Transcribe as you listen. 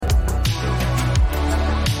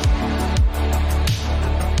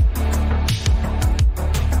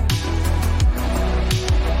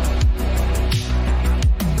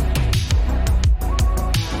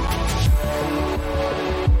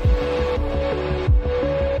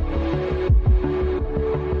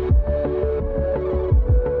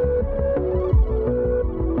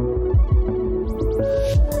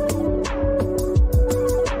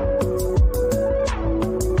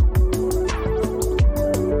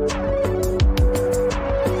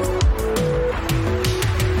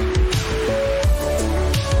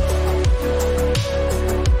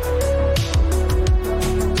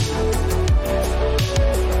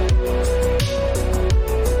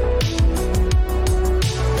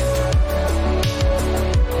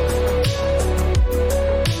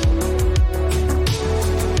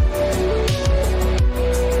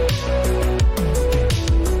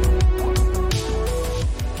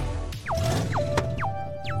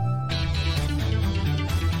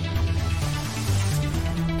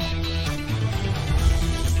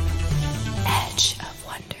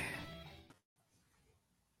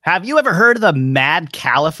Have you ever heard of the Mad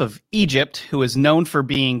Caliph of Egypt, who is known for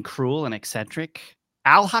being cruel and eccentric?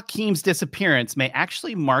 Al-Hakim's disappearance may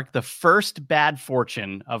actually mark the first bad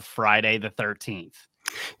fortune of Friday the 13th.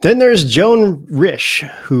 Then there's Joan Risch,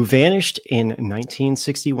 who vanished in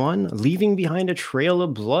 1961, leaving behind a trail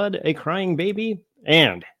of blood, a crying baby,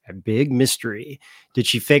 and a big mystery. Did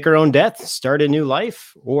she fake her own death, start a new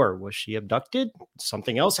life, or was she abducted?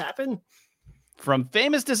 Something else happened? From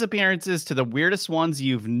famous disappearances to the weirdest ones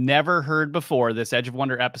you've never heard before, this Edge of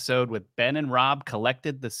Wonder episode with Ben and Rob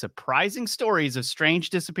collected the surprising stories of strange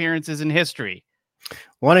disappearances in history.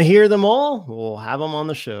 Want to hear them all? We'll have them on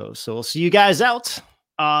the show. So we'll see you guys out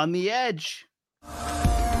on the Edge.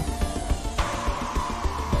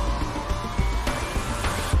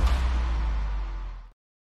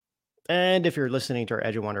 And if you're listening to our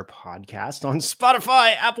Edge of Wonder podcast on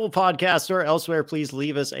Spotify, Apple Podcasts, or elsewhere, please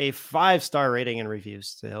leave us a 5-star rating and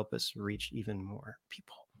reviews to help us reach even more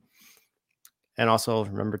people. And also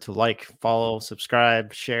remember to like, follow,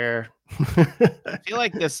 subscribe, share. I feel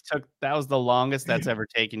like that was the longest that's ever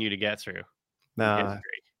taken you to get through.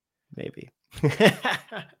 Maybe.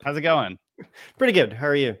 How's it going? Pretty good. How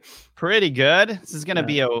are you? Pretty good. This is going to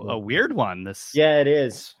be a weird one. Yeah, it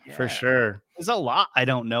is for sure. There's a lot I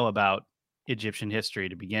don't know about Egyptian history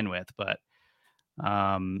to begin with, but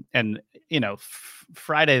and you know,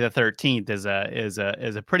 Friday the 13th is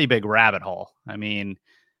a pretty big rabbit hole. I mean,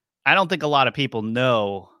 I don't think a lot of people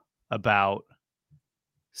know about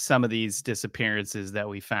some of these disappearances that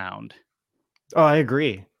we found. Oh, I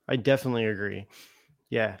agree. I definitely agree.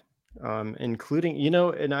 Yeah. Including,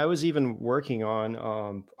 and I was even working on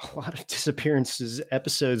a lot of disappearances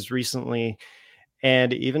episodes recently,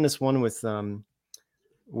 and even this one with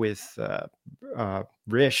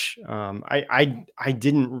Rish. I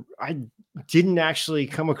didn't actually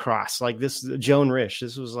come across like this Joan Rish.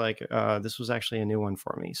 This was actually a new one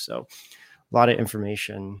for me. So a lot of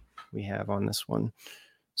information we have on this one.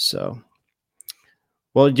 So,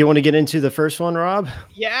 well, do you want to get into the first one, Rob?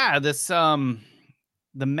 Yeah, this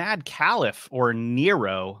the Mad Caliph, or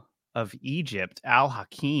Nero of Egypt,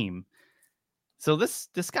 Al-Hakim. So this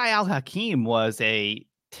guy Al-Hakim was a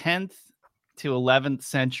 10th to 11th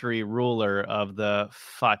century ruler of the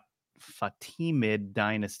Fatimid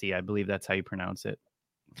dynasty. I believe that's how you pronounce it.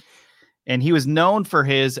 And he was known for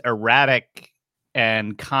his erratic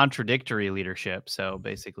and contradictory leadership. So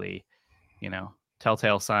basically,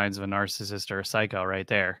 telltale signs of a narcissist or a psycho right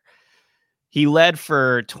there. He led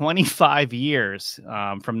for 25 years,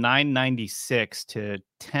 from 996 to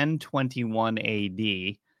 1021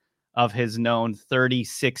 AD, of his known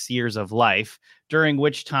 36 years of life, during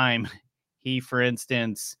which time he, for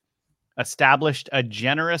instance, established a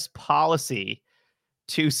generous policy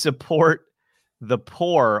to support the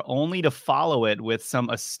poor, only to follow it with some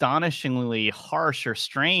astonishingly harsh or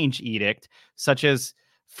strange edict, such as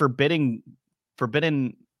forbidding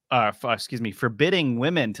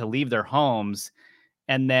women to leave their homes,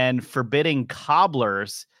 and then forbidding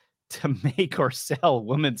cobblers to make or sell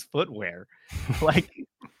women's footwear. Like,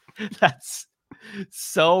 that's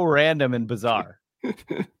so random and bizarre.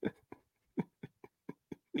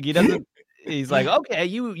 He's like, okay,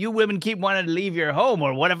 you women keep wanting to leave your home,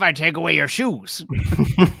 or what if I take away your shoes?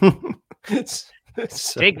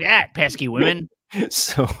 Take that, pesky women.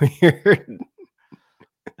 So weird.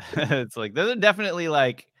 It's like, those are definitely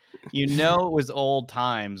like, it was old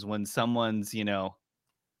times when someone's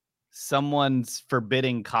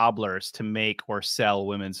forbidding cobblers to make or sell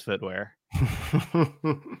women's footwear.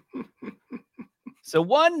 So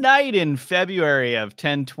one night in February of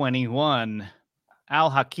 1021,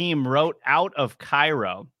 Al-Hakim wrote out of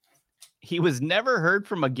Cairo. He was never heard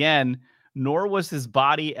from again, nor was his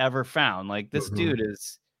body ever found. Like, this dude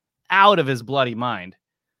is out of his bloody mind.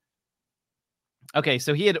 Okay,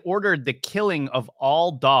 so he had ordered the killing of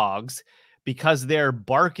all dogs because their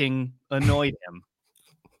barking annoyed him.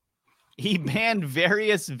 He banned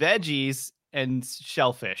various veggies and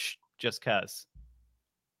shellfish just because.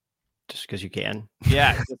 Just because you can.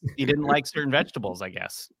 Yeah, he didn't like certain vegetables, I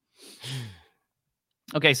guess.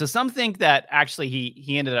 Okay, so some think that actually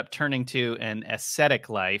he ended up turning to an ascetic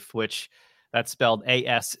life, which that's spelled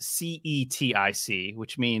Ascetic,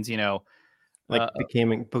 which means, become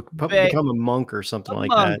a monk or something like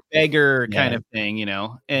that. Beggar kind of thing,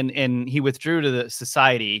 and he withdrew to the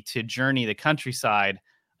society to journey the countryside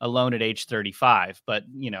alone at age 35, but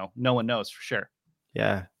no one knows for sure.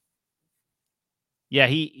 Yeah. Yeah,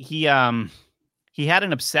 he had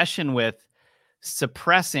an obsession with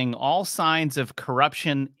suppressing all signs of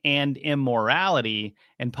corruption and immorality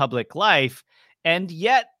in public life, and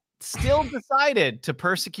yet still decided to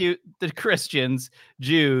persecute the Christians,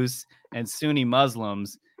 Jews, and Sunni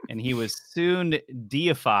Muslims and he was soon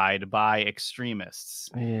deified by extremists.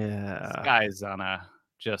 Yeah. This guy's on a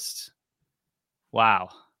just wow.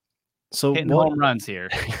 So hitting home runs here.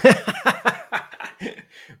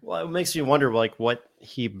 Well, it makes you wonder, like, what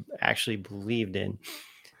he actually believed in.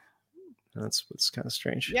 That's what's kind of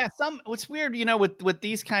strange. Yeah, what's weird, with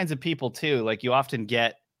these kinds of people too, like you often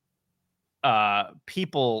get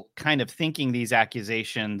people kind of thinking these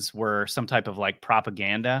accusations were some type of like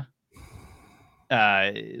propaganda.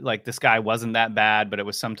 Like this guy wasn't that bad, but it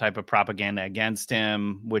was some type of propaganda against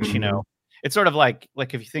him, which, it's sort of like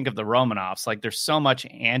if you think of the Romanovs, like there's so much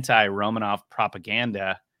anti-Romanov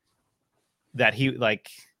propaganda that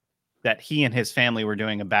he and his family were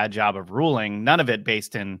doing a bad job of ruling, none of it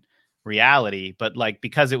based in reality, but like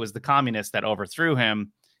because it was the communists that overthrew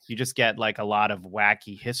him, you just get like a lot of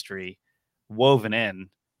wacky history woven in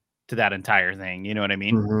to that entire thing. You know what I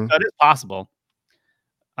mean? So it is possible.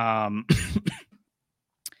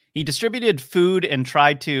 He distributed food and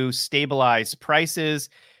tried to stabilize prices.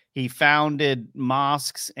 He founded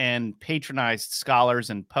mosques and patronized scholars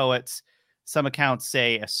and poets. Some accounts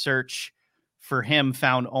say a search for him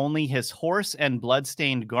found only his horse and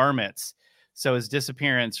bloodstained garments. So his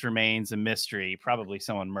disappearance remains a mystery. Probably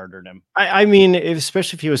someone murdered him. I mean,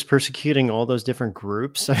 especially if he was persecuting all those different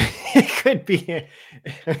groups, it could be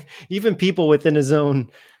even people within his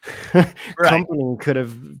own company could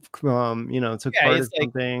have, took part of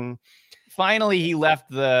something. Finally, he left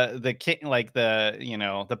the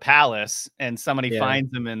palace, and somebody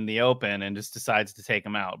finds him in the open and just decides to take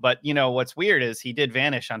him out. But what's weird is he did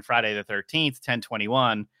vanish on Friday the 13th,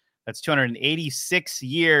 1021. That's 286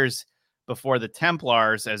 years before the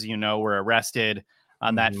Templars, as you know, were arrested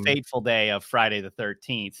on that fateful day of Friday the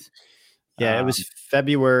 13th. Yeah, it was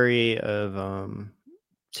February of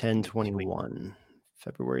 1021.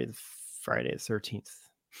 Friday the 13th.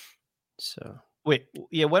 So wait,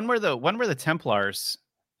 yeah, when were the Templars?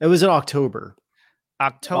 It was in October.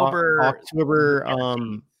 October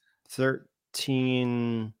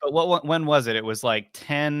 13. But when was it? It was like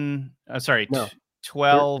 10.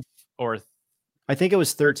 12 or. I think it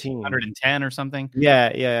was 1310 or something.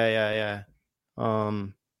 Yeah.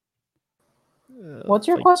 What's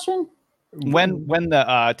your question? When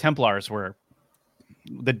the Templars were,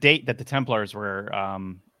 the date that the Templars were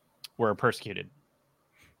persecuted.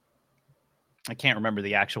 I can't remember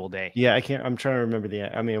the actual day. Yeah, I can't. I'm trying to remember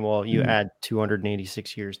you add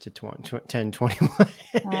 286 years to 1021.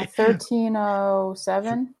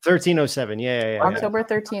 1307. 1307. Yeah. October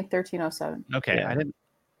 13th, 1307. Okay, yeah.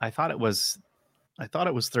 I thought it was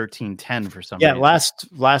 1310 for some reason.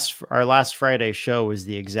 Our last Friday show was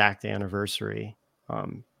the exact anniversary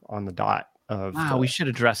on the dot of. Wow, we should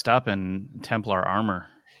have dressed up in Templar armor.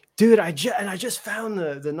 Dude, I just found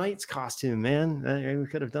the knight's costume, man. We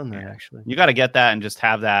could have done that, actually. You got to get that and just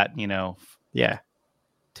have that, Yeah.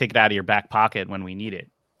 Take it out of your back pocket when we need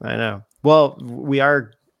it. I know. Well, we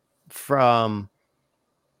are from.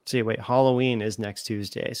 Halloween is next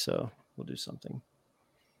Tuesday, so we'll do something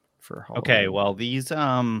for Halloween. Okay, well, these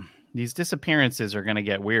disappearances are going to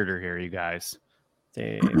get weirder here, you guys.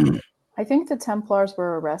 I think the Templars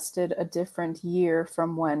were arrested a different year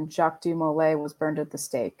from when Jacques du Molay was burned at the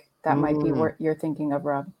stake. That might be what you're thinking of,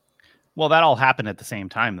 Rob. Well, that all happened at the same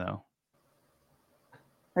time, though.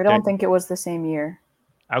 I don't think it was the same year.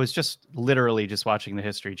 I was just literally watching the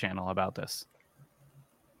History Channel about this.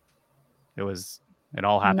 It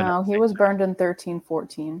all happened. No, he was burned in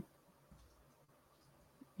 1314.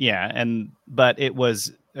 Yeah, but it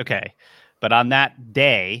was okay. But on that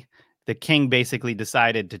day, the king basically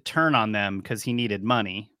decided to turn on them because he needed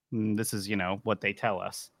money. And this is, what they tell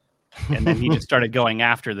us. And then he just started going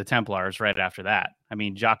after the Templars right after that. I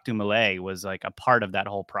mean, Jacques du Molay was like a part of that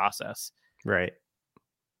whole process. Right.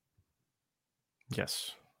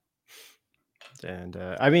 Yes. And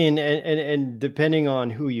and depending on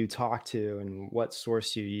who you talk to and what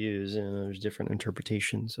source you use, there's different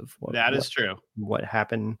interpretations of is true. What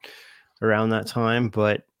happened around that time.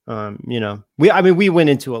 But we went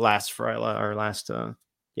into last Friday,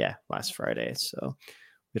 so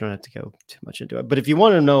we don't have to go too much into it. But if you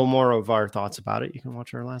want to know more of our thoughts about it, you can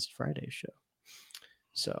watch our last Friday show.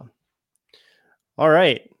 So, all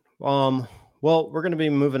right. Well, we're going to be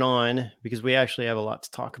moving on because we actually have a lot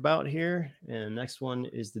to talk about here. And the next one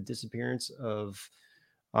is the disappearance of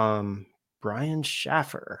Brian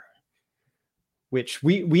Schaffer, which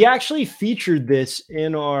we actually featured this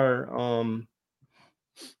in our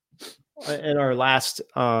last.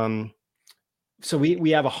 So we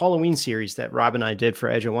have a Halloween series that Rob and I did for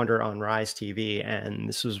Edge of Wonder on Rise TV, and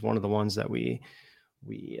this was one of the ones that we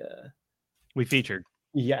featured.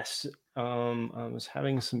 Yes. I was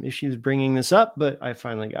having some issues bringing this up, but I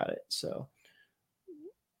finally got it. So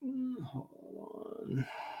hold on.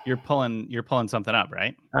 You're pulling something up,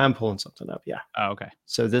 right? I'm pulling something up. Yeah. Oh, okay.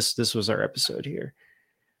 So this was our episode here.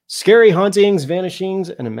 Scary hauntings, vanishings,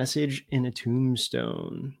 and a message in a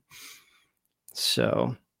tombstone.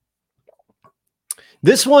 So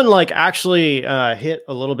this one like actually hit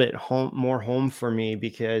a little bit more home for me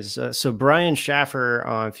because so Brian Schaffer,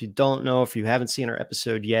 if you don't know, if you haven't seen our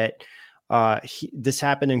episode yet, this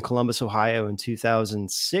happened in Columbus, Ohio in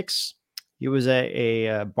 2006. He was at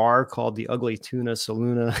a bar called the Ugly Tuna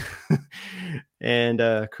Saloona,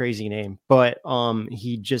 and crazy name, but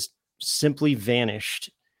he just simply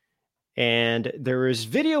vanished. And there is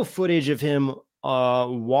video footage of him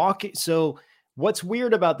walking. So what's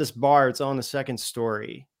weird about this bar, it's on the second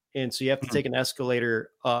story. And so you have to take an escalator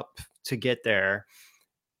up to get there.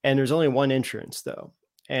 And there's only one entrance though.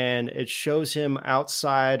 And it shows him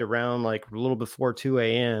outside around like a little before 2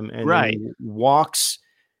 a.m. And Right. then he walks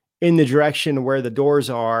in the direction where the doors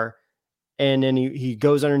are. And then he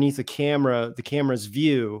goes underneath the camera's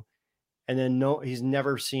view. And then he's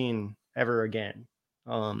never seen ever again.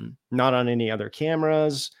 Not on any other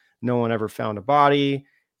cameras. No one ever found a body.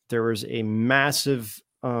 There was a massive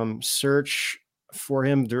search for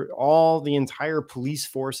him. The entire police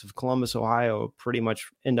force of Columbus, Ohio, pretty much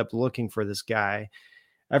end up looking for this guy.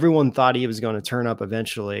 Everyone thought he was going to turn up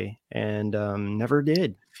eventually, and never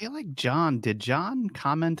did. I feel like did John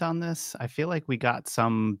comment on this? I feel like we got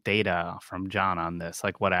some data from John on this,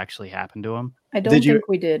 like what actually happened to him. I don't think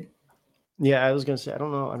we did. Yeah, I was going to say, I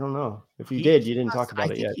don't know. If you did, you didn't talk about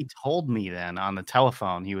it yet. I think he told me then on the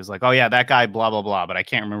telephone. He was like, oh, yeah, that guy, blah, blah, blah. But I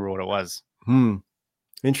can't remember what it was.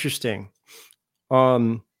 Interesting.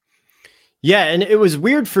 Yeah, and it was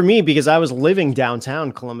weird for me because I was living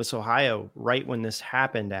downtown Columbus, Ohio, right when this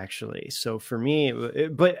happened, actually. So for me,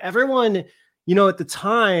 but everyone, at the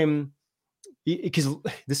time, because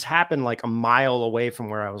this happened like a mile away from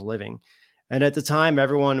where I was living. And at the time,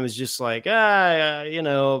 everyone was just like, everybody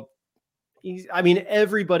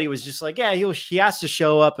was just like, yeah, he has to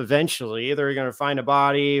show up eventually. Either you're going to find a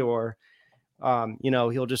body or,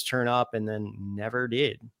 he'll just turn up, and then never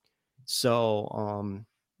did. So,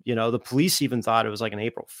 the police even thought it was like an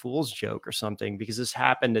April Fool's joke or something because this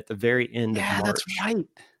happened at the very end of March. That's right.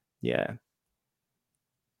 Yeah.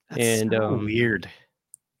 That's so weird.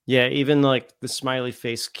 Yeah. Even like the smiley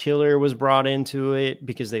face killer was brought into it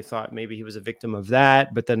because they thought maybe he was a victim of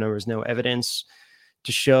that, but then there was no evidence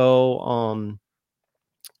to show.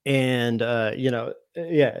 His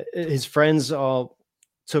friends all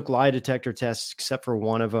took lie detector tests except for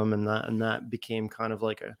one of them. And that became kind of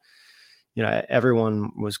like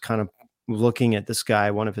everyone was kind of looking at this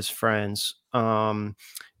guy, one of his friends. And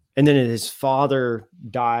then his father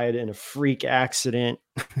died in a freak accident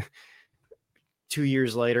 2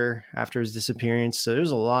 years later after his disappearance. So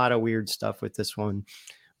there's a lot of weird stuff with this one,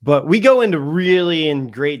 but we go into really in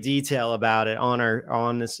great detail about it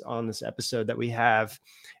on this episode that we have.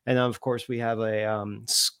 And then of course we have a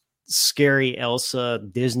scary Elsa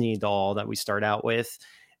Disney doll that we start out with,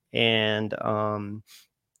 and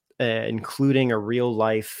including a real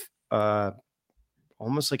life,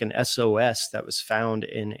 almost like an SOS that was found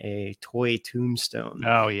in a toy tombstone.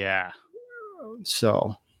 Oh yeah.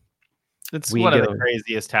 So it's one of the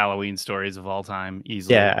craziest Halloween stories of all time,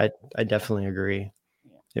 easily. Yeah, I definitely agree.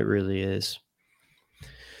 It really is.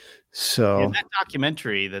 So that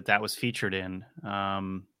documentary that was featured in,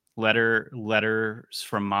 Letters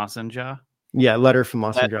from Masanja. Yeah, Letter from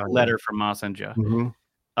Masanja. Letter from Masanja. Mm-hmm.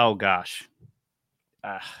 Oh gosh.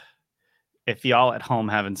 If y'all at home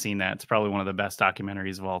haven't seen that, it's probably one of the best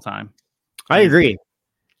documentaries of all time. I agree.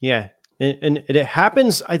 Yeah. And it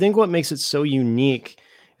happens. I think what makes it so unique,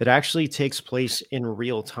 it actually takes place in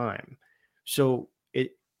real time. So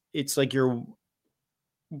it's like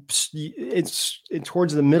it's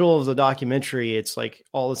towards the middle of the documentary. It's like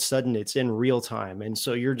all of a sudden it's in real time. And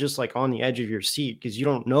so you're just like on the edge of your seat because you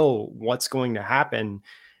don't know what's going to happen.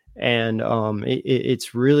 And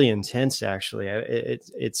it's really intense, actually.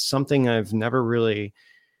 It's something I've never really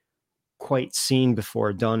quite seen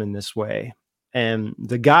before done in this way. And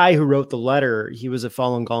the guy who wrote the letter, he was a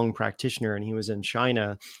Falun Gong practitioner, and he was in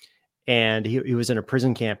China, and he was in a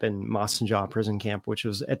prison camp in Masanja prison camp, which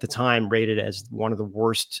was at the time rated as one of the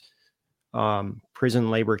worst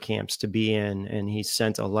prison labor camps to be in. And he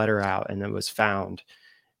sent a letter out, and it was found.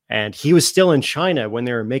 And he was still in China when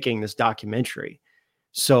they were making this documentary.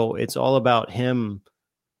 So it's all about him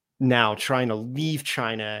now trying to leave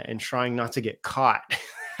China and trying not to get caught.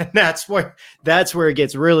 And that's where it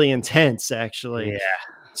gets really intense, actually. Yeah.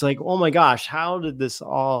 It's like, oh my gosh, how did this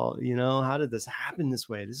happen this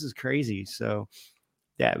way? This is crazy. So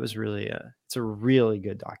yeah, it was really it's a really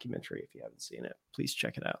good documentary. If you haven't seen it, please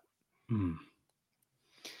check it out.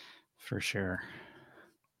 For sure.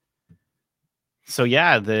 So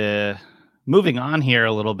yeah, moving on here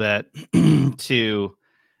a little bit to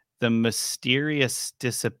the mysterious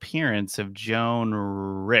disappearance of Joan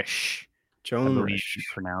Risch. Joan I believe Risch. you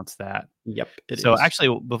pronounce that. Yep. So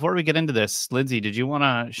actually, before we get into this, Lindsay, did you want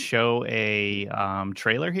to show a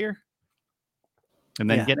trailer here and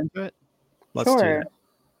then get into it? Let's do that.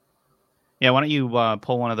 Yeah, why don't you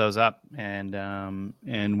pull one of those up and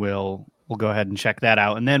we'll go ahead and check that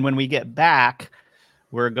out. And then when we get back,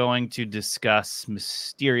 we're going to discuss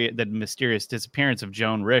the mysterious disappearance of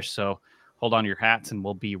Joan Risch. So hold on to your hats and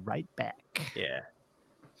we'll be right back. Yeah,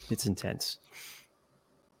 it's intense.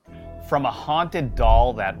 From a haunted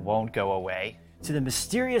doll that won't go away, to the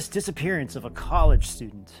mysterious disappearance of a college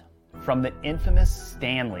student, from the infamous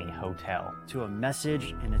Stanley Hotel to a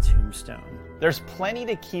message in a tombstone. There's plenty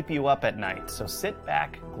to keep you up at night, so sit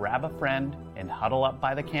back, grab a friend, and huddle up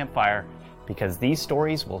by the campfire, because these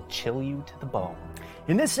stories will chill you to the bone.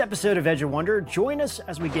 In this episode of Edge of Wonder, join us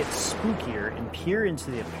as we get spookier and peer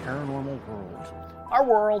into the paranormal world. Our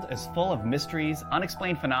world is full of mysteries,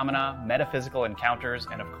 unexplained phenomena, metaphysical encounters,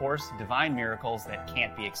 and of course, divine miracles that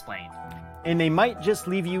can't be explained. And they might just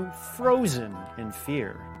leave you frozen in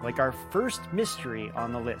fear, like our first mystery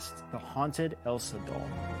on the list, the haunted Elsa doll.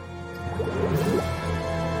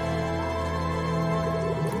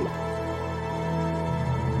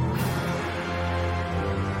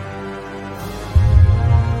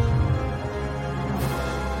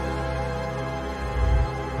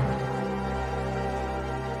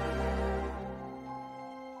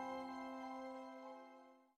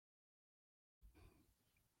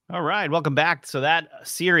 All right, welcome back. So that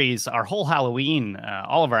series, our whole Halloween,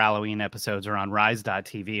 all of our Halloween episodes are on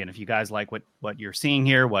rise.tv. And if you guys like what you're seeing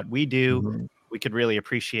here, what we do, we would really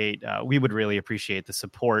appreciate the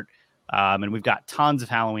support. And we've got tons of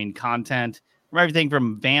Halloween content from everything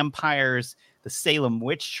from vampires, the Salem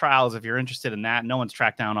witch trials, if you're interested in that. No one's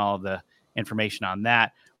tracked down all of the information on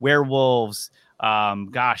that. Werewolves,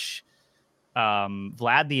 Vlad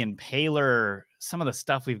the Impaler, some of the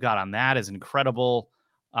stuff we've got on that is incredible.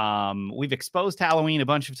 We've exposed Halloween a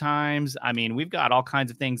bunch of times. I mean, we've got all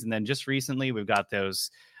kinds of things. And then just recently we've got those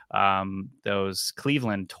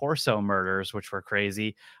Cleveland torso murders, which were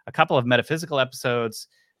crazy. A couple of metaphysical episodes,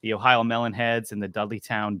 the Ohio Melonheads and the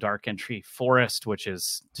Dudleytown Dark Entry Forest, which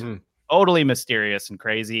is totally mysterious and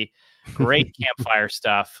crazy. Great campfire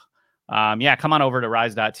stuff. Come on over to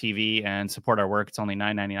rise.tv and support our work. It's only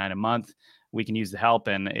 $9.99 a month. We can use the help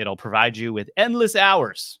and it'll provide you with endless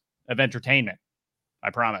hours of entertainment. I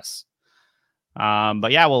promise. Why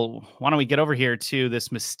don't we get over here to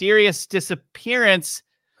this mysterious disappearance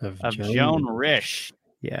of Joan Risch?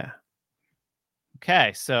 Yeah.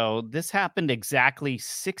 Okay, so this happened exactly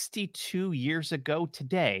 62 years ago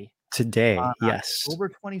today. Yes.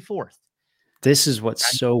 October 24th. This is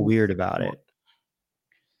what's so weird about it.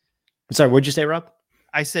 Sorry, what'd you say, Rob?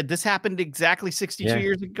 I said this happened exactly 62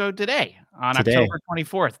 years ago today, on October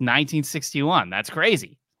 24th, 1961. That's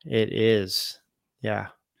crazy. It is. Yeah.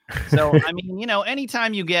 So, I mean,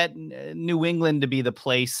 anytime you get New England to be the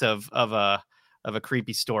place of a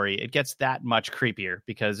creepy story, it gets that much creepier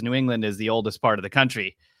because New England is the oldest part of the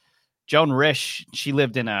country. Joan Risch, she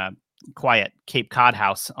lived in a quiet Cape Cod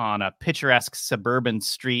house on a picturesque suburban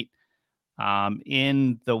street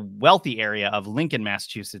in the wealthy area of Lincoln,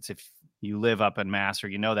 Massachusetts. If you live up in Mass or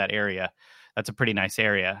you know that area, that's a pretty nice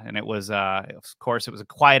area. And it was, of course, it was a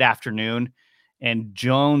quiet afternoon. And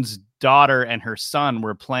Joan's daughter and her son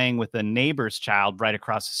were playing with a neighbor's child right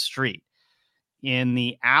across the street. In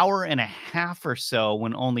the hour and a half or so,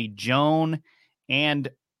 when only Joan and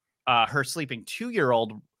her sleeping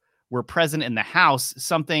 2-year-old were present in the house,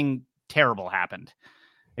 something terrible happened.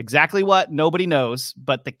 Exactly what? Nobody knows.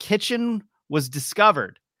 But the kitchen was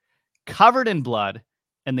discovered, covered in blood,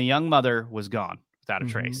 and the young mother was gone without a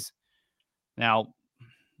trace. Now,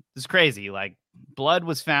 this is crazy. Like, blood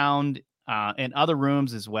was found in other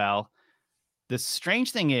rooms as well. The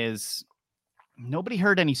strange thing is nobody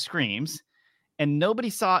heard any screams and nobody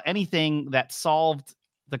saw anything that solved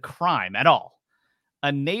the crime at all.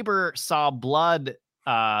 A neighbor saw blood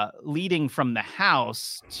leading from the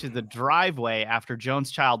house to the driveway after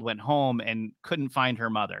Joan's child went home and couldn't find her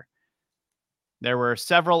mother. There were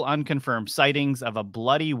several unconfirmed sightings of a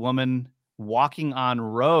bloody woman walking on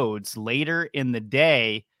roads later in the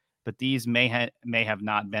day, but these may have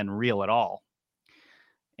not been real at all.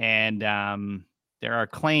 And there are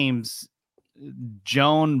claims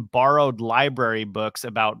Joan borrowed library books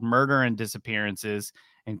about murder and disappearances,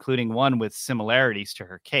 including one with similarities to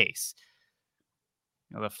her case.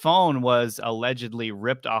 The phone was allegedly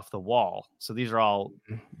ripped off the wall. So these are all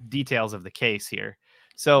details of the case here.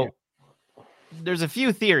 So there's a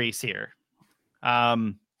few theories here.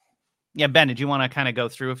 Ben, did you want to kind of go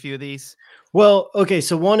through a few of these? Well, okay.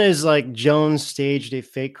 So one is like Jones staged a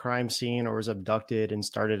fake crime scene or was abducted and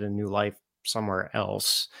started a new life somewhere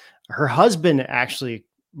else. Her husband actually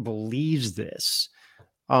believes this.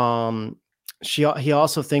 He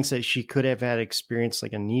also thinks that she could have had experienced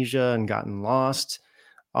like amnesia and gotten lost.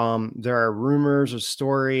 There are rumors or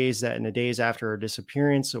stories that in the days after her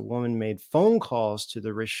disappearance, a woman made phone calls to the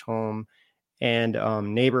Risch home and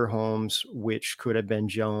neighbor homes, which could have been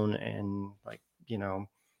Joan, and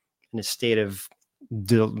in a state of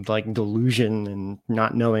delusion and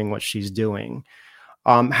not knowing what she's doing.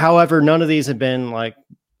 However, none of these have been like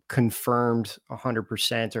confirmed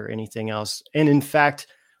 100% or anything else. And in fact,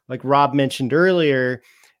 like Rob mentioned earlier,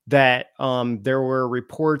 that there were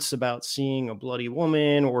reports about seeing a bloody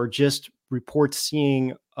woman, or just reports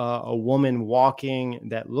seeing a woman walking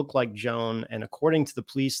that looked like Joan. And according to the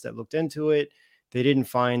police that looked into it, they didn't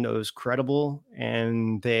find those credible,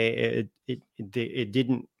 and it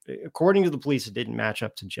didn't. According to the police, it didn't match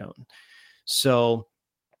up to Joan. So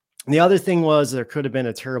the other thing was there could have been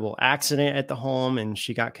a terrible accident at the home and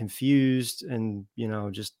she got confused and,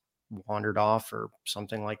 just wandered off or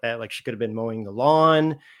something like that. Like she could have been mowing the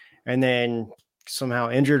lawn and then somehow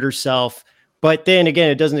injured herself. But then again,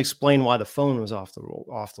 it doesn't explain why the phone was off the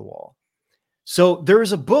wall. So there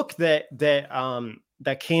was a book that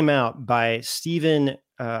came out by Stephen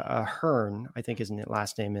Hearn, I think his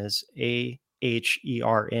last name is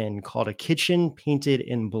Ahern, called A Kitchen Painted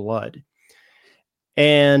in Blood.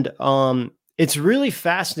 And it's really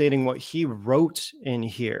fascinating what he wrote in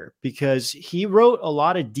here, because he wrote a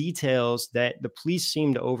lot of details that the police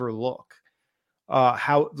seem to overlook.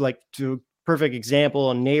 To perfect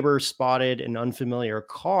example, a neighbor spotted an unfamiliar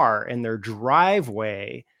car in their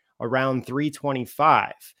driveway around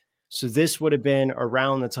 3:25. So this would have been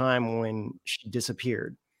around the time when she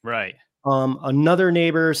disappeared. Right. Another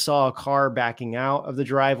neighbor saw a car backing out of the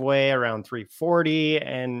driveway around 3:40,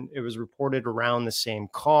 and it was reported around the same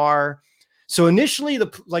car. So initially,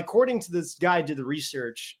 according to this guy who did the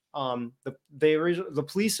research, the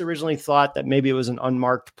police originally thought that maybe it was an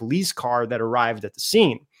unmarked police car that arrived at the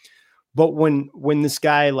scene. But when this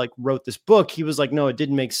guy wrote this book, he was like, no, it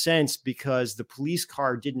didn't make sense, because the police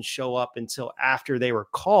car didn't show up until after they were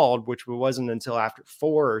called, which wasn't until after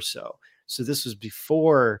 4 or so. So this was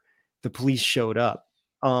before the police showed up.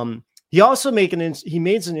 He also made an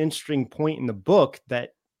interesting point in the book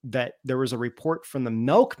that there was a report from the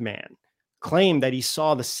milkman claimed that he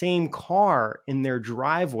saw the same car in their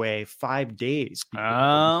driveway 5 days before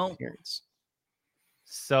the disappearance.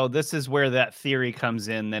 So this is where that theory comes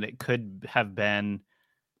in, that it could have been,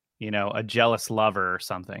 a jealous lover or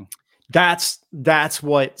something. That's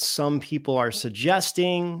what some people are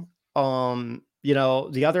suggesting.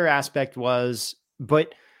 The other aspect was,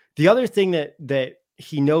 but the other thing that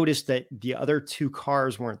he noticed, that the other 2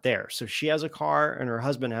 cars weren't there. So she has a car and her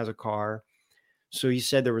husband has a car. So he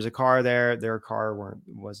said there was a car there. Their car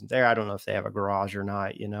wasn't there. I don't know if they have a garage or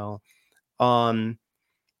not,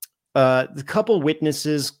 The couple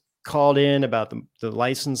witnesses called in about the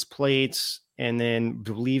license plates and then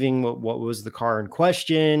believing what was the car in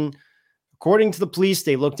question. According to the police,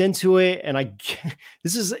 they looked into it, and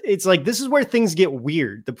this is where things get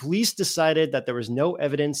weird. The police decided that there was no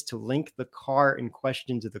evidence to link the car in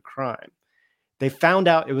question to the crime. They found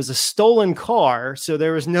out it was a stolen car, so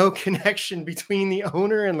there was no connection between the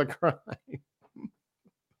owner and the crime.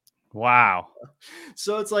 Wow.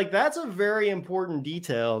 So it's that's a very important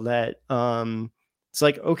detail that it's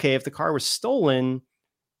okay, if the car was stolen,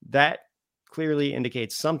 that clearly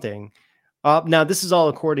indicates something. Now this is all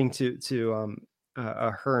according to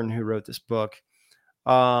Hearn, who wrote this book.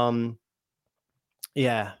 Yeah.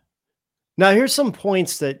 Now here's some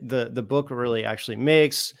points that the book really actually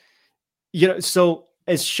makes. So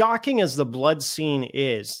as shocking as the blood scene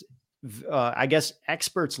is, I guess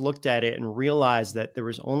experts looked at it and realized that there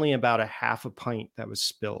was only about a half a pint that was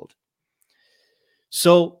spilled.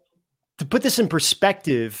 So to put this in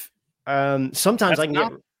perspective, sometimes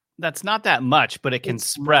that's not that much, but it can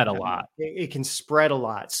spread a lot. It can spread a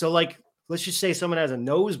lot. So let's just say someone has a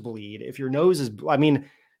nosebleed. If your nose is,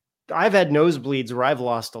 I've had nosebleeds where I've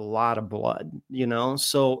lost a lot of blood,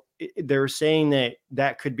 so they're saying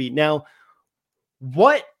that could be. Now,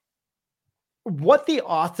 what the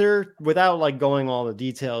author, without going all the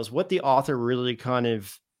details, what the author really kind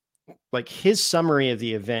of like his summary of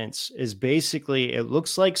the events is basically, it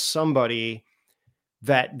looks like somebody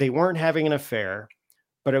that they weren't having an affair,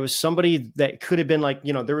 but it was somebody that could have been like,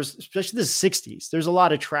 you know, there was, especially the 60s, there's a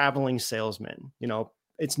lot of traveling salesmen. You know,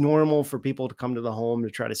 it's normal for people to come to the home to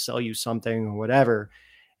try to sell you something or whatever.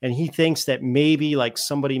 And he thinks that maybe like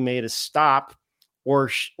somebody made a stop or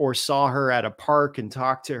saw her at a park and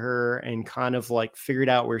talked to her and kind of like figured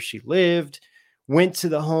out where she lived, went to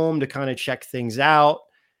the home to kind of check things out,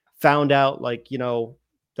 found out like, you know,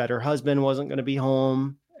 that her husband wasn't going to be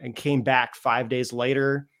home and came back 5 days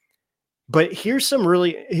later. But here's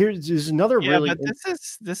another really. But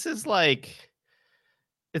this is like,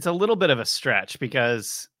 it's a little bit of a stretch,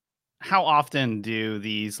 because how often do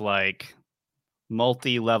these like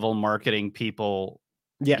multi-level marketing people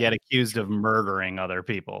get accused of murdering other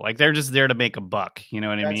people? Like, they're just there to make a buck. You know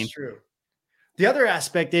what I mean? That's true. The other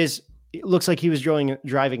aspect is, it looks like he was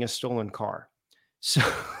driving a stolen car.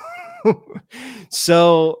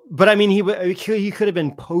 But I mean, he could have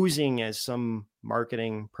been posing as some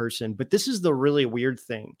marketing person. But this is the really weird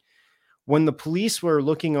thing. When the police were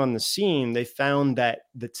looking on the scene, they found that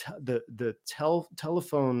the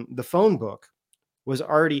phone book was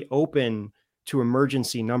already open to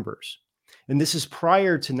emergency numbers, and this is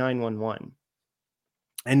prior to 911.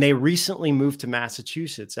 And they recently moved to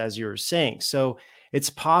Massachusetts, as you were saying. So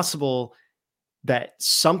it's possible that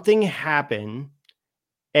something happened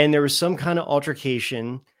and there was some kind of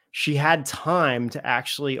altercation. She had time to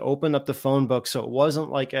actually open up the phone book. So it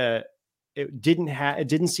wasn't like it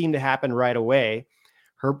didn't seem to happen right away.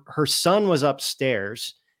 Her son was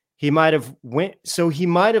upstairs. He might have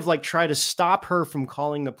like tried to stop her from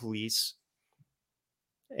calling the police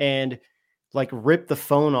and like rip the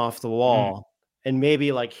phone off the wall and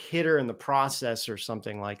maybe like hit her in the process or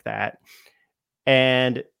something like that.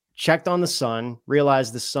 And checked on the son,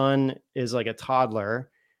 realized the son is like a toddler.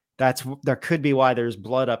 That could be why there's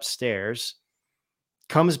blood upstairs.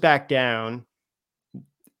 Comes back down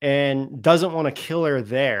and doesn't want to kill her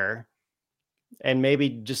there. And maybe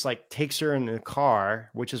just like takes her in the car,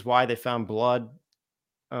 which is why they found blood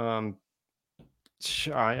like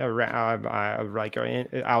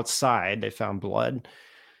outside. They found blood.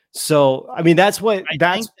 So, I mean, I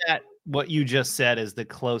think that what you just said is the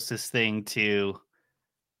closest thing to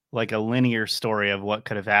like a linear story of what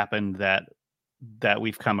could have happened that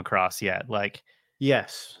we've come across yet. Like,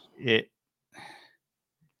 yes,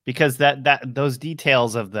 because that those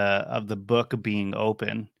details of the book being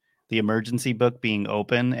open, the emergency book being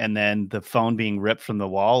open, and then the phone being ripped from the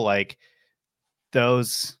wall, like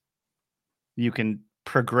those you can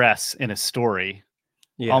progress in a story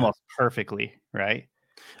almost perfectly, right?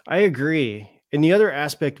 I agree. And the other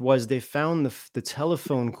aspect was they found the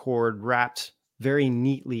telephone cord wrapped very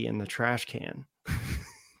neatly in the trash can.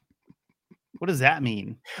 What does that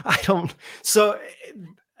mean? I don't. So,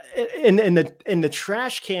 and the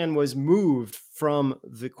trash can was moved from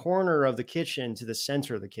the corner of the kitchen to the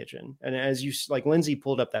center of the kitchen. And as you like, Lindsay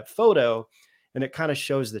pulled up that photo, and it kind of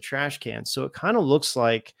shows the trash can. So it kind of looks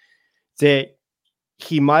like that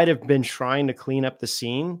he might have been trying to clean up the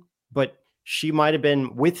scene, but she might have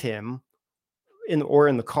been with him in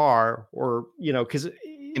the car, or because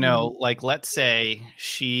like let's say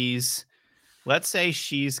she's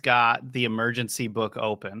got the emergency book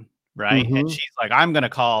open, right? Mm-hmm. And she's like, I'm going to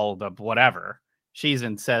call the whatever.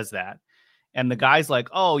 Says that. And the guy's like,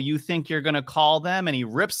 oh, you think you're going to call them? And he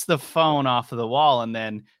rips the phone off of the wall and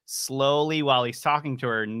then slowly, while he's talking to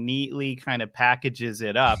her, neatly kind of packages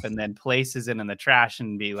it up and then places it in the trash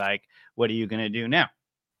and be like, what are you going to do now?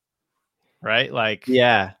 Right? Like,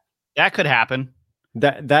 yeah, that could happen.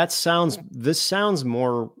 This sounds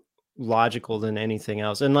more logical than anything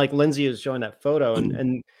else. And like Lindsay is showing that photo,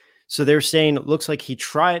 and so they're saying it looks like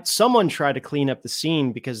someone tried to clean up the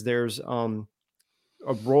scene because there's a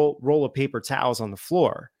roll of paper towels on the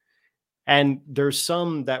floor, and there's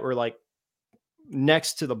some that were like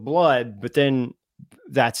next to the blood, but then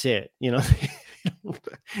that's it. They don't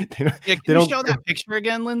show that picture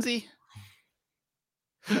again, Lindsay.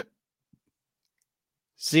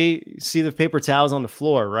 See the paper towels on the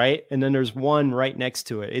floor, right? And then there's one right next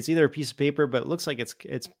to it. It's either a piece of paper, but it looks like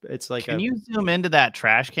it's like. Can you zoom into that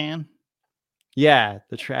trash can? Yeah,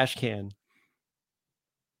 the trash can.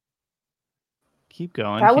 Keep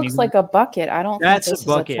going. That looks like a bucket. I don't think this a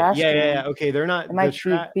bucket. Is a trash can. Yeah. Okay, they're not. It might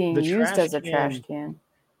be being used as a trash can.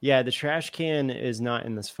 Yeah, the trash can is not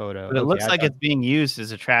in this photo. But it looks like it's being used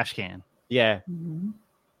as a trash can. Yeah. Mm-hmm.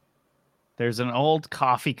 There's an old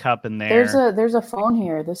coffee cup in there. There's a phone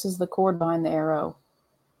here. This is the cord behind the arrow.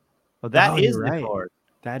 Well, that is the cord.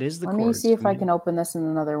 That is the cord. Let me see if I can open this in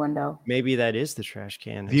another window. Maybe that is the trash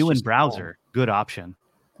can. View in browser. Good option.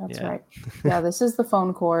 That's Yeah. right. Yeah, this is the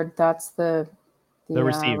phone cord. That's the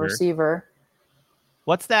receiver.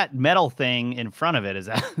 What's that metal thing in front of it? Is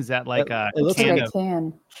that like a It looks can like of a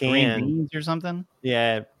can. green beans or something?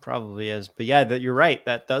 Yeah, it probably is. But yeah, you're right.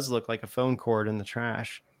 That does look like a phone cord in the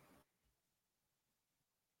trash.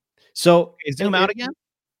 So Okay, zoom out again.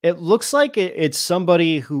 It looks like it's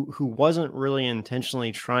somebody who wasn't really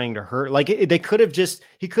intentionally trying to hurt. Like he could have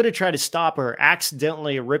tried to stop her,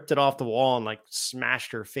 accidentally ripped it off the wall and like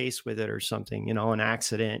smashed her face with it or something, an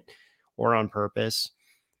accident or on purpose.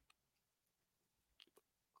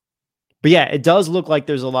 But yeah, it does look like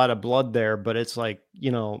there's a lot of blood there, but it's like,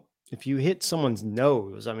 if you hit someone's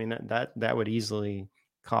nose, I mean, that would easily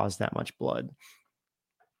cause that much blood.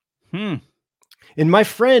 And my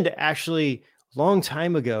friend actually, long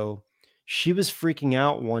time ago, she was freaking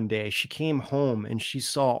out one day. She came home and she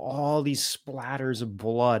saw all these splatters of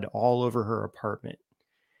blood all over her apartment.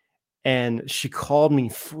 And she called me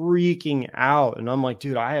freaking out. And I'm like,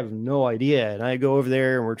 dude, I have no idea. And I go over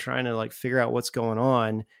there and we're trying to like figure out what's going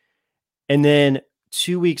on. And then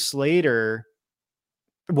 2 weeks later,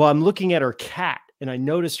 I'm looking at her cat and I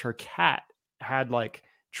noticed her cat had like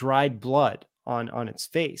dried blood on its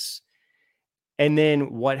face. And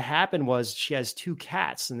then what happened was she has 2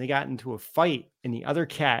 cats and they got into a fight and the other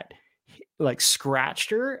cat like scratched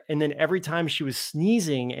her. And then every time she was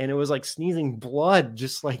sneezing and it was like sneezing blood,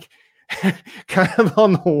 just like kind of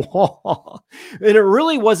on the wall. And it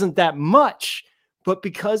really wasn't that much, but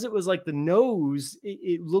because it was like the nose,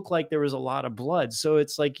 it looked like there was a lot of blood. So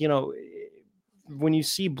it's like, when you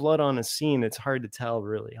see blood on a scene, it's hard to tell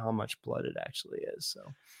really how much blood it actually is. So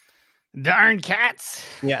darn cats.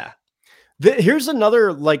 Yeah. Here's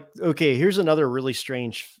another really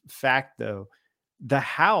strange fact though. The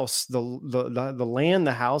house, the land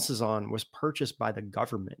the house is on was purchased by the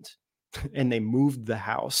government and they moved the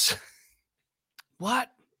house.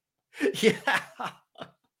 What? Yeah.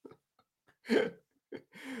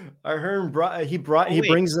 I heard he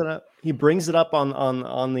brings it up. He brings it up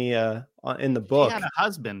on the in the book. He had a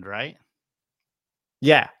husband, right?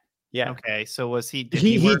 Yeah. Yeah. Okay. So was he?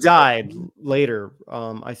 He died later.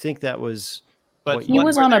 I think that was. But he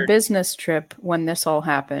was on a business trip when this all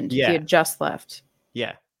happened. Yeah. He had just left.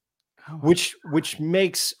 Yeah. Oh, which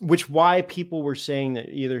why people were saying that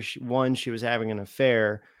either she was having an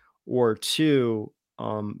affair, or 2,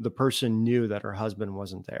 the person knew that her husband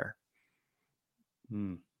wasn't there.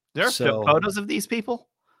 There are photos of these people.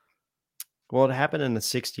 Well, it happened in the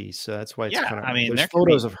 60s, so that's why it's kind of. I mean, there's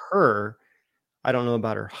photos of her. I don't know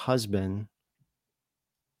about her husband.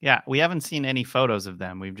 Yeah, we haven't seen any photos of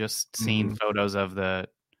them. We've just seen photos of the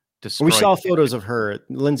destroyed. We saw photos of her.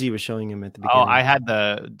 Lindsay was showing him at the beginning. Oh, I had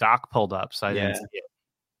the doc pulled up, so I didn't see it.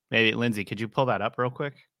 Maybe Lindsay, could you pull that up real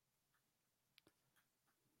quick?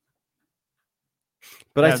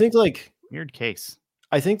 But I think like weird case.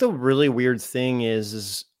 I think the really weird thing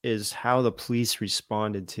is how the police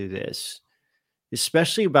responded to this,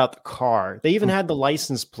 especially about the car. They even had the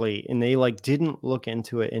license plate and they like didn't look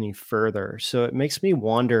into it any further. So it makes me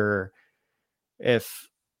wonder if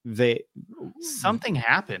something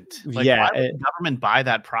happened. Like, yeah, why would the government buy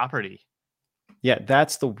that property? Yeah,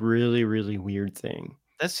 that's the really, really weird thing.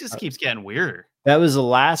 This just keeps getting weirder. That was the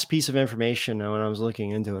last piece of information. When I was looking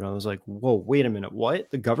into it, I was like, "Whoa, wait a minute! What?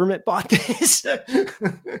 The government bought this?"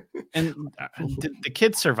 And the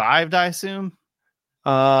kids survived, I assume.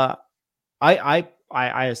 Yeah,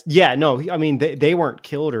 no. I mean, they weren't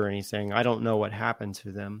killed or anything. I don't know what happened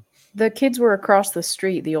to them. The kids were across the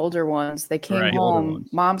street. The older ones. They came home.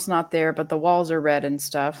 Mom's not there, but the walls are red and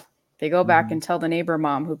stuff. They go back and tell the neighbor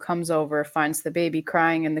mom, who comes over, finds the baby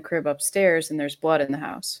crying in the crib upstairs, and there's blood in the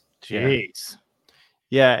house. Jeez.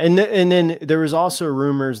 Yeah, and then there was also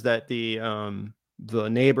rumors that the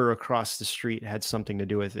neighbor across the street had something to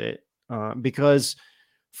do with it, because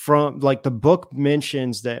from like the book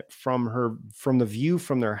mentions that from the view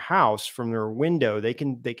from their house, from their window, they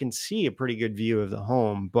can see a pretty good view of the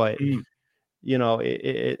home, but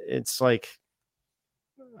it's like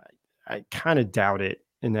I kind of doubt it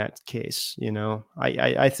in that case.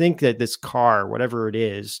 I think that this car, whatever it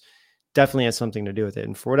is, definitely has something to do with it,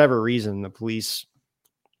 and for whatever reason, the police.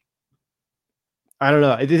 I don't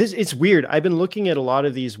know. It's weird. I've been looking at a lot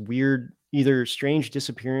of these weird, either strange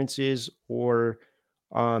disappearances or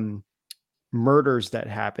murders that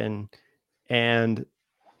happen. And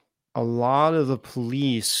a lot of the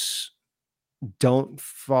police don't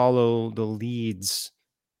follow the leads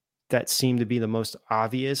that seem to be the most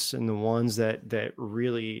obvious and the ones that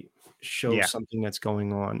really show something that's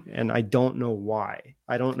going on. And I don't know why.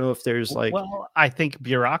 I don't know if there's like... Well, I think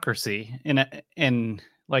bureaucracy and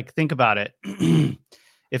like, think about it.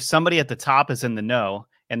 If somebody at the top is in the know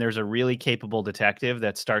and there's a really capable detective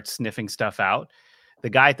that starts sniffing stuff out, the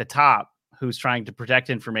guy at the top who's trying to protect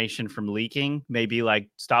information from leaking may be like,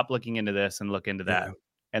 stop looking into this and look into that. Yeah.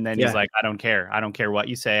 And then he's like, I don't care. I don't care what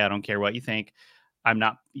you say. I don't care what you think.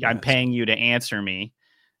 I'm paying you to answer me.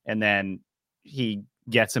 And then he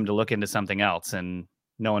gets him to look into something else and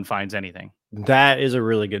no one finds anything. That is a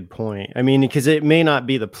really good point. I mean, because it may not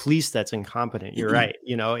be the police that's incompetent. You're right.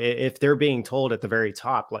 You know, if they're being told at the very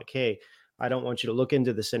top, like, hey, I don't want you to look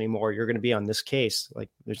into this anymore, you're going to be on this case. Like,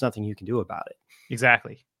 there's nothing you can do about it.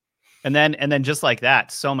 Exactly. And then just like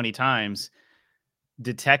that, so many times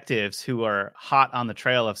detectives who are hot on the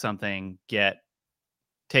trail of something get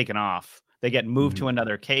taken off. They get moved to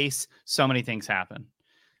another case. So many things happen.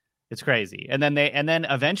 It's crazy. And then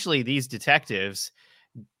eventually these detectives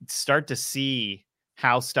start to see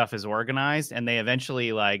how stuff is organized, and they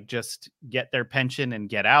eventually like just get their pension and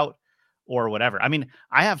get out or whatever. I mean,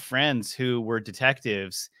 I have friends who were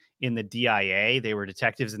detectives in the DIA. They were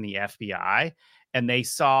detectives in the FBI, and they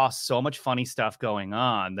saw so much funny stuff going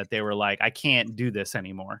on that they were like, I can't do this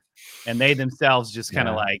anymore. And they themselves just kind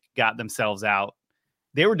of like got themselves out.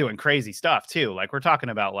 They were doing crazy stuff too. Like, we're talking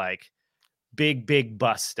about like big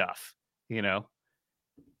bus stuff, you know?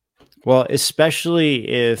 Well, especially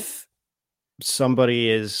if somebody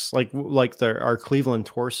is like our Cleveland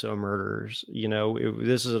torso murders, you know,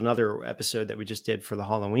 this is another episode that we just did for the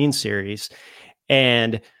Halloween series.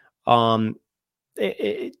 And, like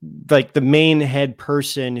the main head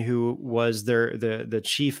person who was the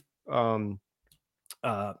chief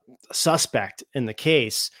suspect in the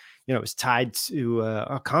case, you know, was tied to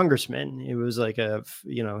a congressman. It was like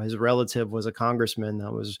his relative was a congressman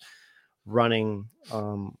that was running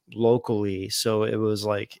locally. So it was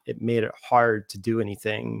like, it made it hard to do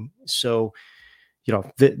anything. So, you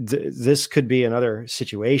know, this could be another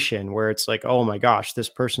situation where it's like, oh my gosh, this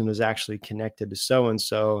person is actually connected to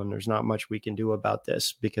so-and-so, and there's not much we can do about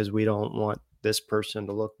this because we don't want this person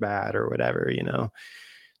to look bad or whatever, you know?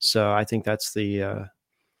 So I think that's it's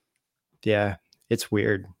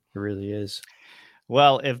weird. It really is.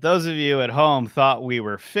 Well, if those of you at home thought we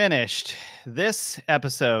were finished, this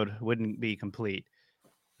episode wouldn't be complete,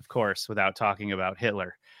 of course, without talking about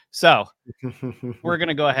Hitler. So we're going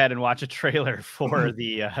to go ahead and watch a trailer for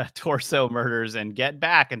the torso murders and get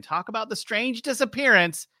back and talk about the strange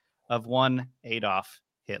disappearance of one Adolf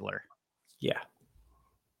Hitler. Yeah.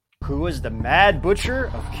 Who was the Mad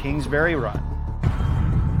Butcher of Kingsbury Run?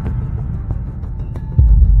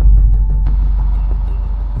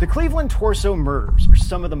 The Cleveland torso murders are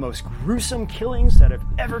some of the most gruesome killings that have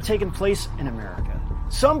ever taken place in America.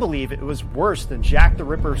 Some believe it was worse than Jack the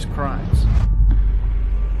Ripper's crimes.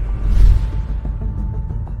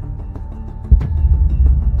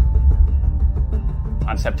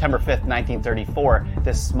 On September 5th, 1934,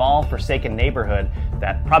 this small, forsaken neighborhood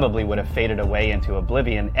that probably would have faded away into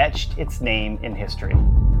oblivion etched its name in history.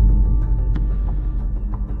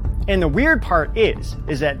 And the weird part is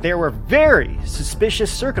that there were very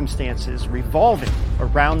suspicious circumstances revolving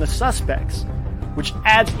around the suspects, which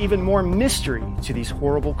adds even more mystery to these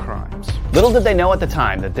horrible crimes. Little did they know at the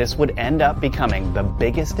time that this would end up becoming the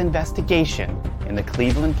biggest investigation in the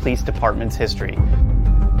Cleveland Police Department's history.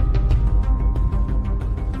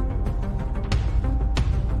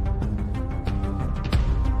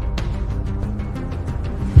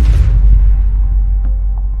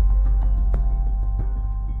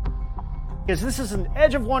 Because this is an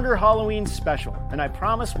Edge of Wonder Halloween special, and I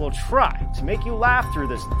promise we'll try to make you laugh through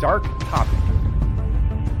this dark topic.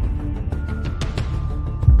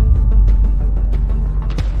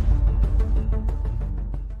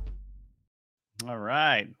 All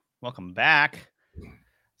right, welcome back.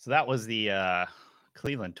 So that was the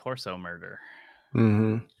Cleveland torso murder.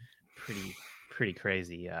 Mm-hmm. Pretty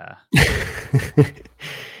crazy. It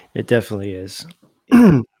definitely is. Yeah,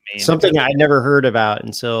 I mean, something I'd never heard about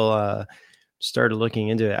until started looking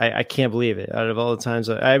into it. I can't believe it. Out of all the times,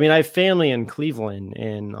 I mean, I have family in Cleveland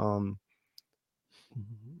and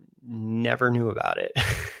never knew about it.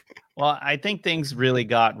 Well, I think things really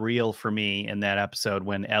got real for me in that episode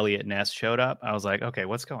when Elliot Ness showed up. I was like, okay,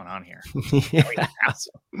 what's going on here? Yeah.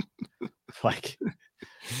 Like,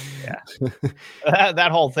 yeah,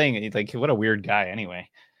 that whole thing. Like, what a weird guy. Anyway.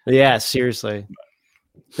 Yeah, seriously.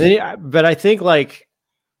 But I think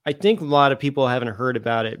a lot of people haven't heard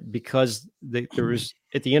about it because there was,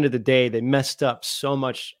 at the end of the day, they messed up so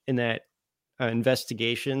much in that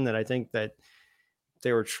investigation that I think that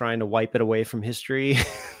they were trying to wipe it away from history,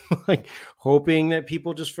 like hoping that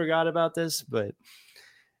people just forgot about this. But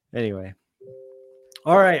anyway,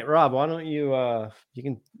 all right, Rob, why don't you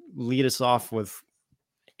can lead us off with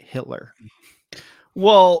Hitler?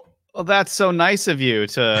 Well, Well, that's so nice of you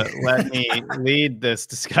to let me lead this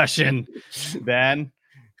discussion, Ben.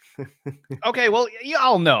 Okay, well, you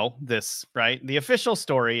all know this, right? The official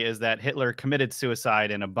story is that Hitler committed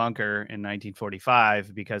suicide in a bunker in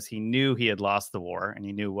 1945 because he knew he had lost the war and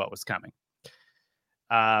he knew what was coming.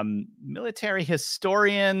 Military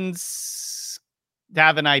historians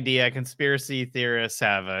have an idea. Conspiracy theorists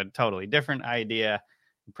have a totally different idea.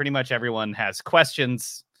 Pretty much everyone has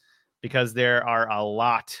questions because there are a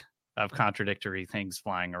lot of contradictory things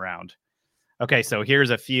flying around. Okay, so here's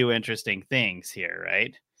a few interesting things here,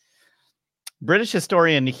 right? British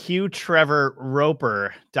historian Hugh Trevor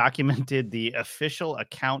Roper documented the official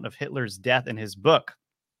account of Hitler's death in his book.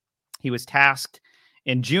 He was tasked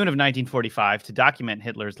in June of 1945 to document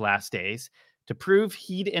Hitler's last days to prove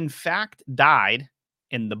he'd in fact died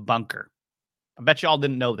in the bunker. I bet you all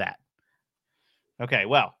didn't know that. Okay,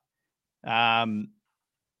 well,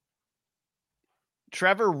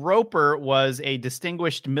 Trevor Roper was a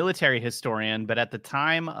distinguished military historian, but at the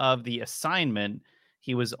time of the assignment,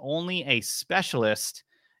 he was only a specialist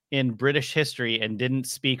in British history and didn't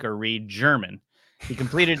speak or read German. He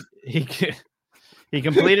completed his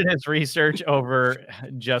research over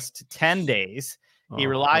just 10 days. He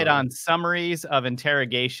relied on summaries of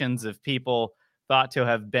interrogations of people thought to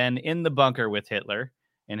have been in the bunker with Hitler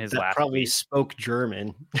in his last probably week. Spoke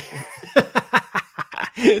German.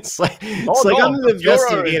 It's like I'm an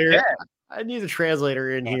investigator. I need a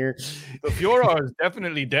translator in here. The Führer is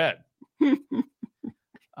definitely dead.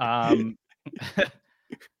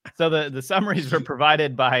 So the summaries were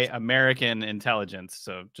provided by American intelligence.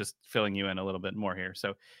 So just filling you in a little bit more here.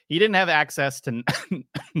 So he didn't have access to,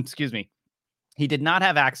 excuse me, he did not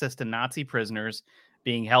have access to Nazi prisoners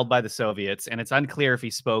being held by the Soviets, and it's unclear if he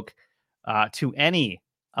spoke to any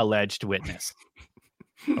alleged witness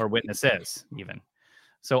or witnesses even.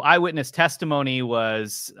 So eyewitness testimony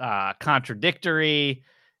was contradictory,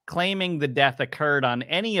 claiming the death occurred on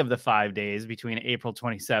any of the 5 days between April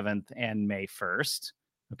 27th and May 1st.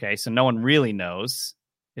 Okay, so no one really knows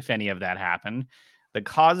if any of that happened. The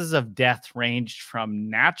causes of death ranged from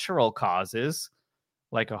natural causes,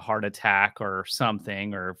 like a heart attack or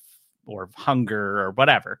something, or hunger or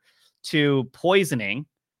whatever, to poisoning,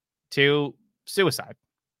 to suicide.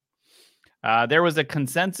 There was a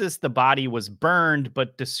consensus the body was burned,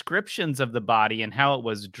 but descriptions of the body and how it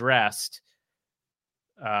was dressed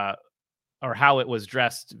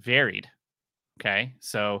varied. Okay,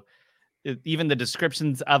 so even the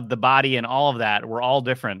descriptions of the body and all of that were all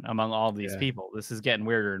different among all of these people. This is getting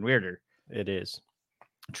weirder and weirder. It is.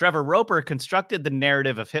 Trevor Roper constructed the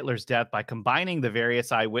narrative of Hitler's death by combining the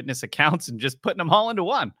various eyewitness accounts and just putting them all into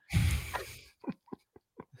one.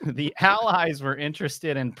 The Allies were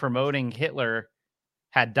interested in promoting Hitler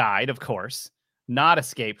had died, of course, not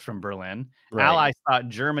escaped from Berlin. Right. Allies thought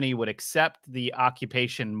Germany would accept the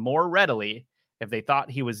occupation more readily if they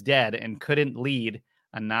thought he was dead and couldn't lead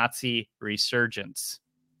a Nazi resurgence.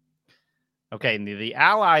 Okay, the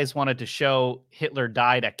Allies wanted to show Hitler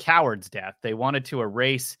died a coward's death. They wanted to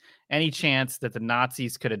erase any chance that the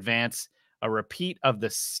Nazis could advance a repeat of the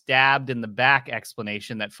stabbed in the back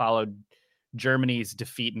explanation that followed Germany's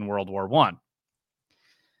defeat in World War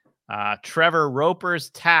I. Trevor Roper's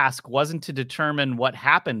task wasn't to determine what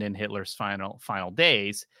happened in Hitler's final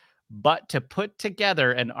days, but to put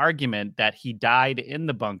together an argument that he died in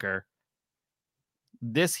the bunker.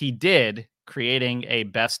 This he did, creating a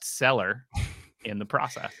bestseller in the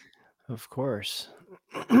process. Of course.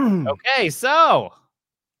 Okay, so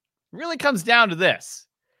it really comes down to this.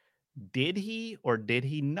 Did he or did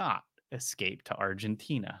he not escape to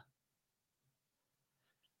Argentina?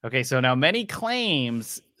 Okay, so now many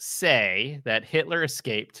claims say that Hitler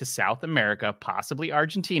escaped to South America, possibly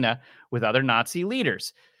Argentina, with other Nazi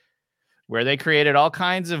leaders, where they created all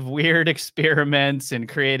kinds of weird experiments and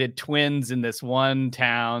created twins in this one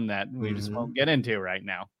town that we just won't get into right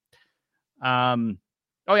now.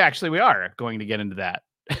 Oh, yeah, actually, we are going to get into that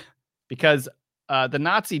because the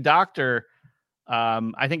Nazi doctor,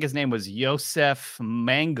 I think his name was Josef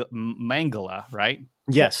Mengele, right?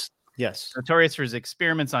 Yes. Notorious for his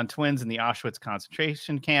experiments on twins in the Auschwitz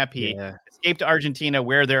concentration camp. He escaped to Argentina,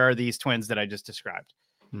 where there are these twins that I just described.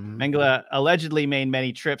 Mengele allegedly made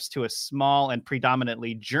many trips to a small and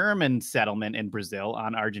predominantly German settlement in Brazil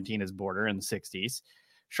on Argentina's border in the 60s,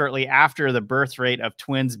 shortly after the birth rate of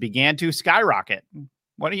twins began to skyrocket.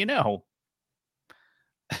 What do you know?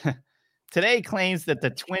 Today claims that the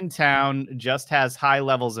twin town just has high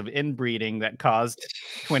levels of inbreeding that caused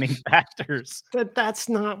twinning factors. That's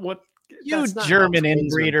not what you German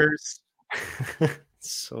inbreeders.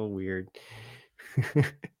 So weird.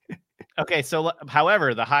 Okay, so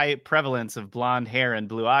however, the high prevalence of blonde hair and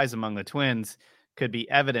blue eyes among the twins could be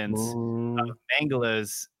evidence of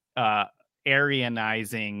Mengele's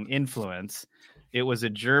Aryanizing influence. It was a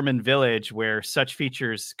German village where such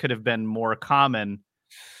features could have been more common.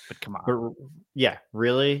 But come on. But yeah,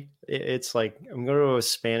 really? It's like I'm going to a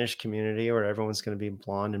Spanish community where everyone's going to be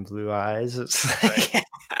blonde and blue eyes. It's like,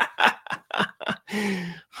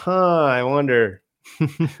 I wonder.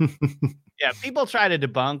 Yeah, people try to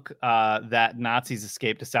debunk that Nazis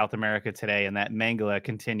escaped to South America today and that Mengele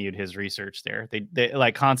continued his research there. They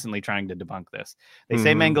like constantly trying to debunk this. They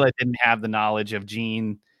say Mengele didn't have the knowledge of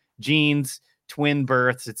genes, twin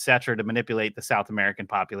births, etc., to manipulate the South American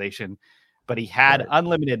population, but he had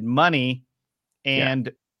unlimited money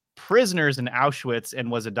and prisoners in Auschwitz and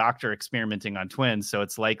was a doctor experimenting on twins. So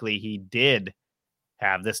it's likely he did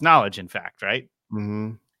have this knowledge, in fact, right?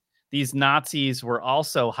 Mm-hmm. These Nazis were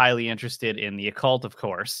also highly interested in the occult, of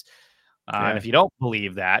course. And if you don't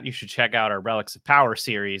believe that, you should check out our Relics of Power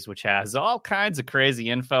series, which has all kinds of crazy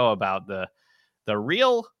info about the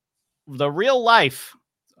real life,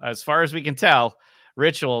 as far as we can tell,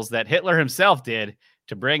 rituals that Hitler himself did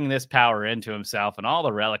to bring this power into himself and all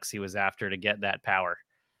the relics he was after to get that power.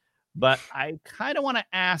 But I kind of want to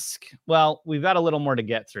ask, well, we've got a little more to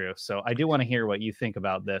get through, so I do want to hear what you think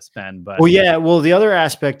about this, Ben. But the other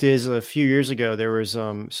aspect is a few years ago there was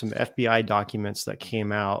some FBI documents that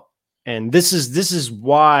came out, and this is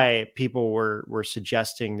why people were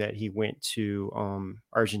suggesting that he went to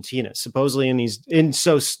Argentina, supposedly.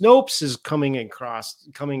 So Snopes is coming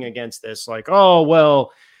against this, like, oh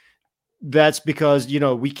well, that's because,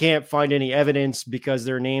 we can't find any evidence because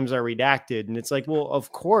their names are redacted. And it's like, well,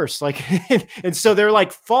 of course, like, and so they're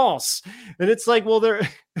like false. And it's like, well,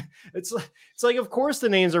 it's like, of course the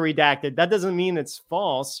names are redacted. That doesn't mean it's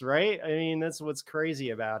false, right? I mean, that's what's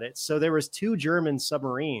crazy about it. So there was 2 German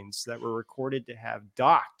submarines that were recorded to have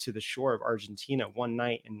docked to the shore of Argentina one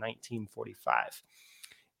night in 1945.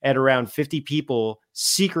 At around 50 people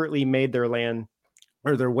secretly made their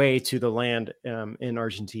way to the land in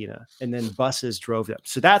Argentina, and then buses drove them.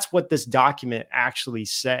 So that's what this document actually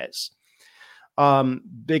says.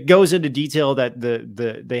 It goes into detail that the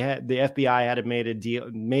FBI had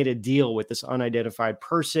made a deal with this unidentified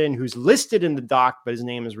person who's listed in the doc, but his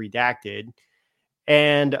name is redacted.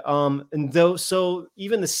 And so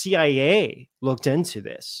even the CIA looked into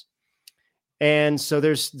this. And so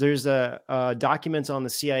there's a documents on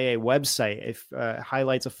the CIA website. It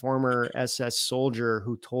highlights a former SS soldier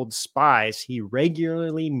who told spies he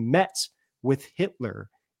regularly met with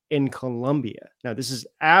Hitler in Colombia. Now, this is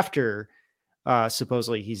after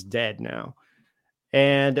supposedly he's dead now.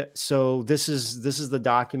 And so this is the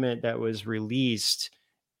document that was released,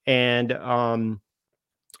 and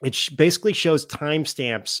it basically shows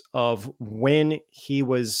timestamps of when he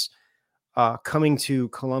was coming to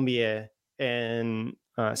Colombia. And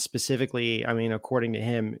specifically, I mean, according to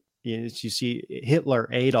him, you see Hitler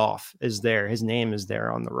Adolf is there. His name is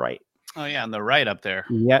there on the right. Oh, yeah, on the right up there.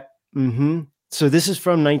 Yep. Mm-hmm. So this is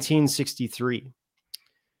from 1963.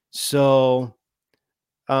 So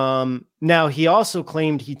now he also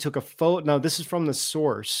claimed he took a photo. Now, this is from the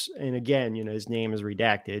source. And again, his name is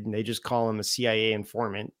redacted, and they just call him a CIA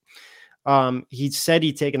informant. He said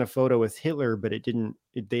he'd taken a photo with Hitler, but they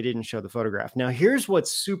didn't show the photograph. Now, here's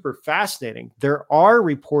what's super fascinating. There are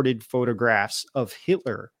reported photographs of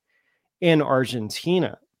Hitler in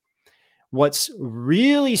Argentina. What's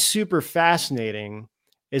really super fascinating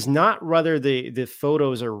is not whether the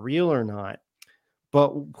photos are real or not,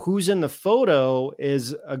 but who's in the photo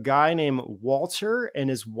is a guy named Walter and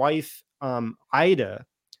his wife, Ida,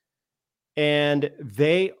 and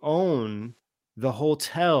they own the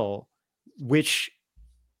hotel, which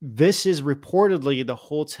this is reportedly the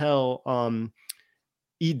hotel,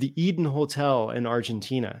 the Eden Hotel in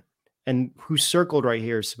Argentina, and who's circled right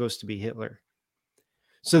here is supposed to be Hitler.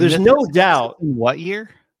 So there's no doubt. What year?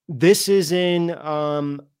 This is in,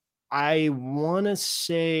 I want to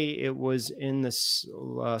say it was in the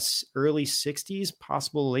early 60s,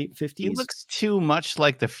 possible late 50s. He looks too much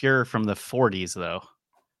like the Fuhrer from the 40s, though.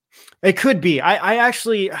 It could be.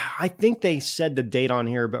 I think they said the date on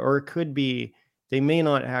here, or it could be they may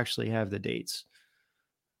not actually have the dates.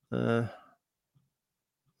 Let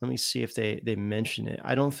me see if they mention it.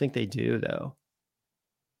 I don't think they do, though,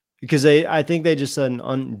 because I think they just said an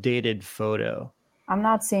undated photo. I'm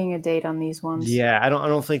not seeing a date on these ones. Yeah, I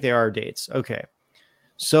don't think they are dates. Okay,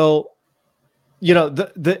 so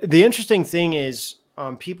the interesting thing is,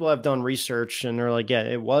 people have done research and they're like, yeah,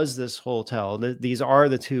 it was this hotel. These are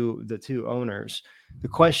the two owners. The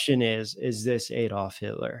question is this Adolf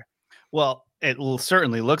Hitler? Well, it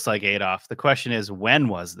certainly looks like Adolf. The question is, when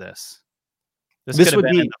was this? This could have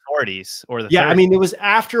been in the 40s or the 30s. I mean, it was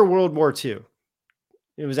after World War II.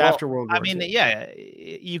 It was after World War II. I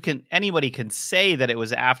mean, anybody can say that it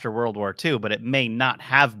was after World War II, but it may not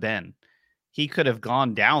have been. He could have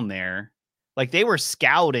gone down there. Like, they were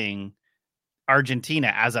scouting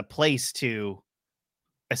Argentina as a place to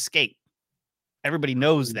escape. Everybody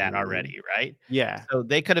knows that already, right? Yeah. So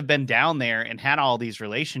they could have been down there and had all these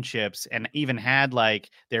relationships and even had like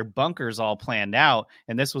their bunkers all planned out.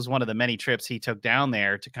 And this was one of the many trips he took down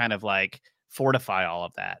there to kind of like fortify all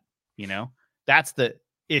of that. You know, that's the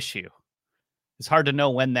issue. It's hard to know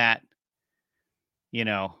when that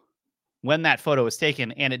photo was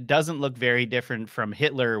taken. And it doesn't look very different from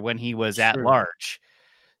Hitler when he was at large.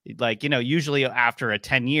 Like, usually after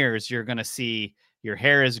 10 years, you're going to see your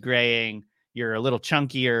hair is graying, you're a little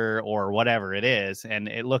chunkier or whatever it is. And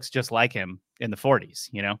it looks just like him in the 40s,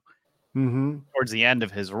 towards the end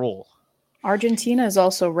of his rule. Argentina is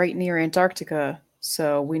also right near Antarctica.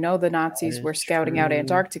 So we know the Nazis were scouting out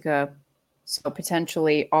Antarctica. So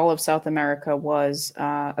potentially all of South America was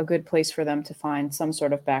a good place for them to find some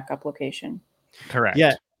sort of backup location. Correct.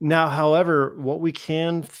 Yeah. Now, however, what we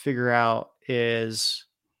can figure out is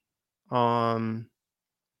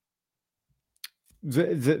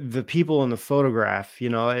the people in the photograph,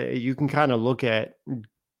 you can kind of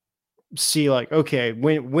see like, okay,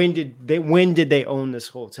 when did they own this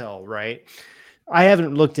hotel, right? I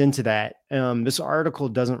haven't looked into that. This article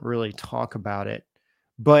doesn't really talk about it,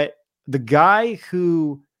 but the guy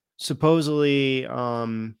who supposedly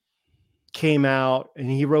came out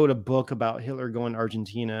and he wrote a book about Hitler going to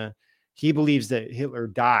Argentina. He believes that Hitler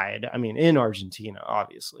died. I mean, in Argentina,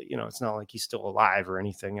 obviously, it's not like he's still alive or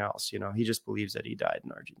anything else. He just believes that he died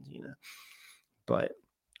in Argentina. But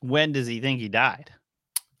when does he think he died?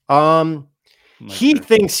 He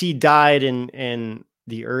thinks he died in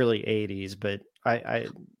the early 80s, but I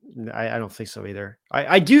don't think so either.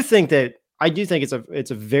 I do think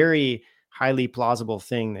it's a very highly plausible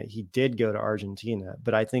thing that he did go to Argentina,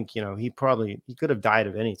 but I think, he could have died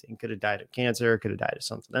of anything. Could have died of cancer, could have died of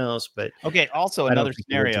something else. But okay. Also, another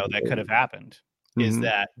scenario that could have happened is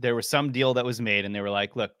that there was some deal that was made and they were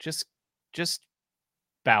like, look, just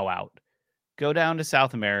bow out, go down to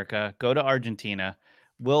South America, go to Argentina.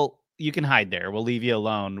 You can hide there. We'll leave you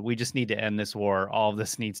alone. We just need to end this war. All of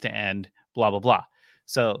this needs to end, blah, blah, blah.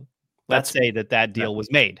 So let's say that deal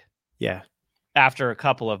was made. Yeah. After a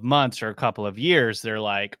couple of months or a couple of years, they're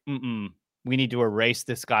like, we need to erase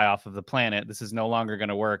this guy off of the planet. This is no longer going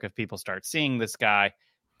to work. If people start seeing this guy,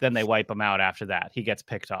 then they wipe him out after that. He gets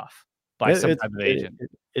picked off by some type of agent.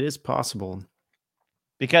 It is possible.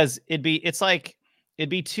 Because it'd be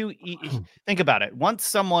too think about it. Once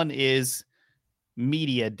someone is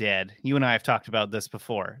media dead, you and I have talked about this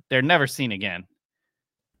before, they're never seen again.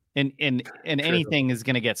 And anything is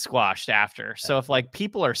going to get squashed after. So if like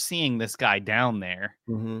people are seeing this guy down there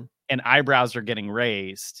and eyebrows are getting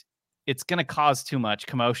raised, it's going to cause too much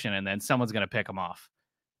commotion, and then someone's going to pick him off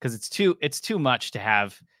because it's too much to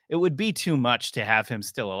have. It would be too much to have him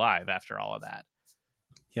still alive after all of that.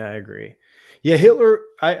 Yeah, I agree. Yeah, Hitler.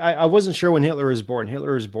 I wasn't sure when Hitler was born.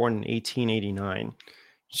 Hitler was born in 1889.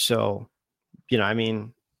 So, I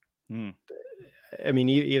mean, even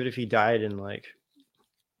if he died in like.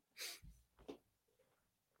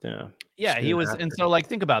 Yeah, he was. And so like,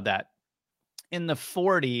 think about that. In the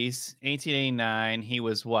 40s, 1889, he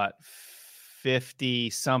was what, 50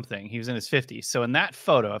 something. He was in his 50s. So in that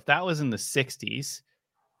photo, if that was in the 60s,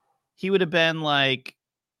 he would have been like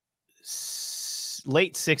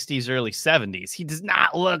late 60s, early 70s. He does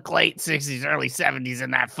not look late 60s, early 70s in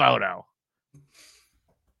that photo.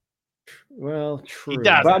 Well, true. He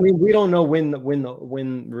doesn't. But I mean, we don't know when we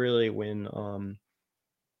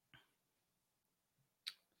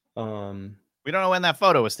don't know when that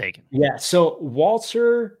photo was taken. Yeah. So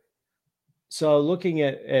Walter. So looking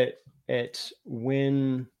at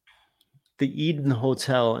when the Eden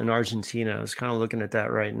Hotel in Argentina, I was kind of looking at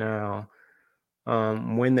that right now.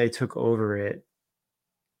 When they took over it,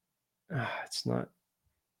 it's not.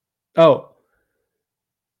 Oh,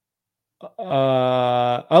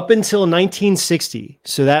 up until 1960.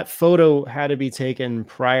 So that photo had to be taken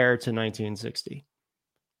prior to 1960.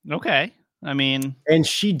 Okay. I mean, and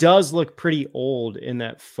she does look pretty old in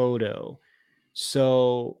that photo.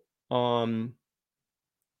 So,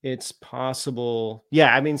 it's possible.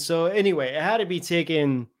 Yeah. I mean, so anyway, it had to be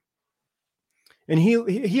taken, and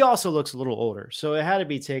he also looks a little older. So it had to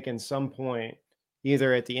be taken some point,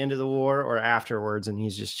 either at the end of the war or afterwards. And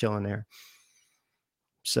he's just chilling there.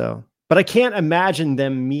 So, but I can't imagine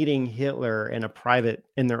them meeting Hitler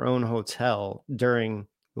in their own hotel during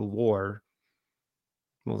the war.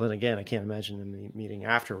 Well, then again, I can't imagine them meeting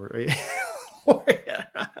afterward. Right?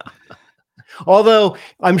 Although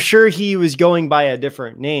I'm sure he was going by a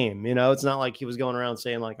different name, you know, it's not like he was going around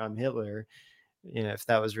saying like I'm Hitler, you know, if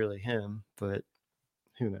that was really him, but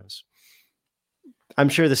who knows? I'm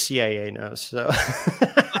sure the CIA knows. So,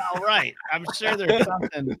 all right. I'm sure there's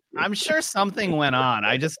something. I'm sure something went on.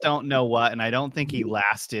 I just don't know what, and I don't think he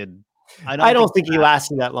lasted. I don't think he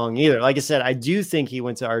lasted that long either. Like I said, I do think he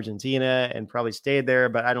went to Argentina and probably stayed there,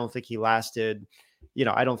 but I don't think he lasted. You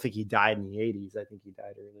know, I don't think he died in the 80s. I think he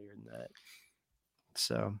died earlier than that.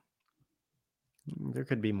 So there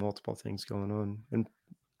could be multiple things going on. And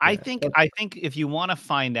I think if you want to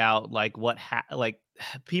find out like like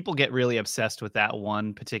people get really obsessed with that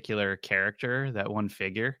one particular character, that one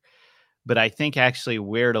figure. But I think actually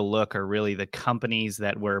where to look are really the companies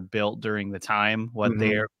that were built during the time, what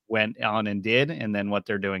they went on and did, and then what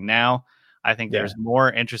they're doing now. I think there's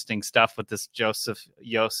more interesting stuff with this Joseph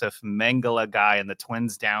Mengele guy and the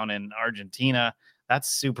twins down in Argentina. That's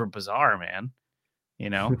super bizarre, man. You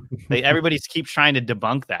know, everybody keeps trying to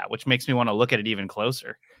debunk that, which makes me want to look at it even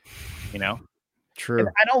closer. You know, true. And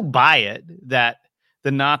I don't buy it that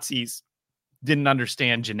the Nazis didn't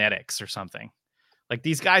understand genetics or something. Like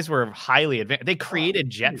these guys were highly advanced. They created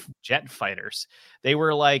jet fighters. They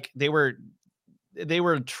were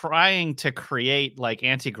trying to create like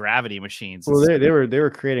anti-gravity machines. Well, they were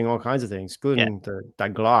creating all kinds of things, including the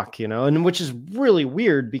Glock, you know, and which is really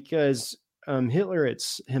weird because Hitler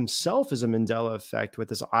himself is a Mandela effect with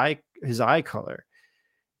his eye color.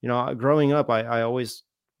 You know, growing up, I always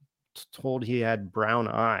told he had brown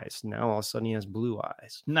eyes. Now all of a sudden he has blue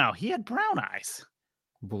eyes. No, he had brown eyes.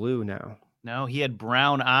 Blue now. No, he had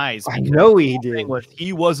brown eyes. I know he did.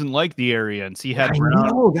 He wasn't like the Aryans. He had brown.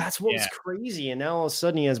 No, that's what was crazy. And now all of a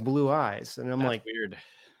sudden he has blue eyes. And I'm that's like, weird.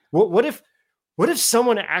 What if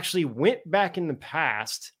someone actually went back in the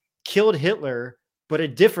past, killed Hitler, but a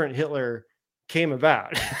different Hitler came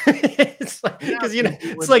about? It's like, because you know,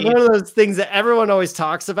 it's like one of those things that everyone always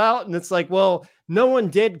talks about, and it's like, well, no one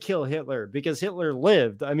did kill Hitler because Hitler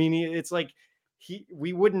lived. I mean, it's like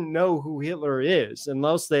we wouldn't know who Hitler is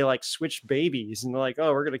unless they like switch babies and they're like,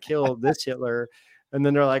 oh, we're gonna kill this Hitler, and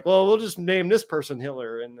then they're like, well, we'll just name this person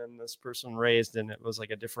Hitler, and then this person raised and it was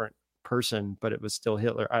like a different person, but it was still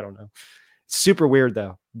Hitler. I don't know. Super weird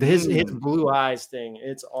though. His blue eyes thing,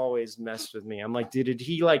 it's always messed with me. I'm like, did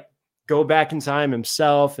he like go back in time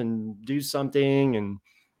himself and do something? And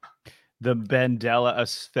the Mandela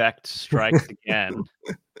effect strikes again.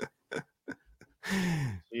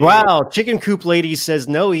 Wow, Chicken Coop Lady says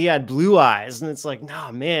no, he had blue eyes, and it's like,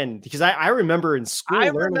 nah, man, because I remember in school. I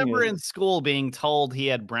remember in school being told he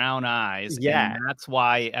had brown eyes. Yeah, and that's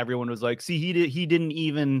why everyone was like, "See, he didn't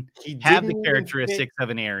even have the characteristics of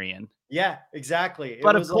an Aryan." Yeah, exactly.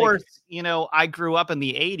 But of course, you know, I grew up in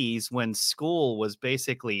the '80s when school was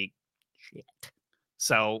basically shit.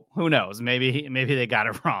 So who knows? Maybe they got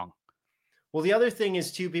it wrong. Well, the other thing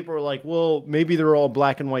is too, people are like, well, maybe they're all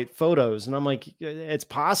black and white photos. And I'm like, it's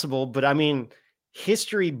possible. But I mean,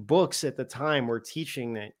 history books at the time were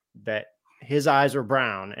teaching that his eyes were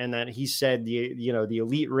brown, and that he said the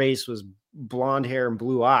elite race was blonde hair and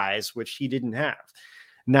blue eyes, which he didn't have.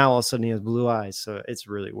 Now all of a sudden he has blue eyes. So it's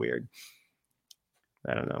really weird.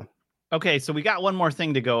 I don't know. Okay. So we got one more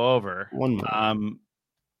thing to go over. One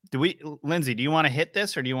more. Lindsay, do you want to hit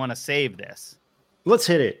this or do you want to save this? Let's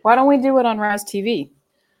hit it. Why don't we do it on Rise TV?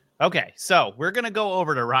 Okay, so we're going to go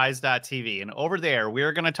over to rise.tv, and over there,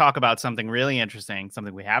 we're going to talk about something really interesting,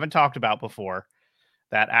 something we haven't talked about before,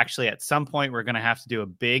 that actually at some point we're going to have to do a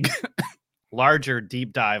big, larger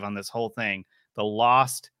deep dive on this whole thing, the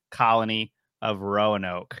lost colony of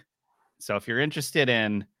Roanoke. So if you're interested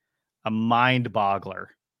in a mind boggler,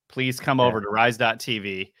 please come over to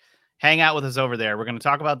rise.tv, hang out with us over there. We're going to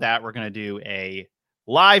talk about that. We're going to do a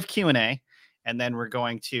live Q&A. And then we're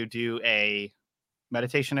going to do a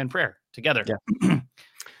meditation and prayer together. Yeah.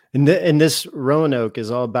 And this Roanoke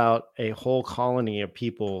is all about a whole colony of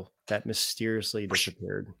people that mysteriously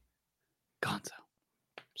disappeared. Gonzo.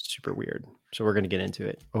 Super weird. So we're going to get into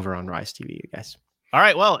it over on Rise TV, you guys. All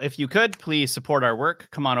right. Well, if you could, please support our work.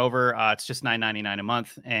 Come on over. It's just $9.99 a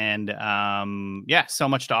month. And so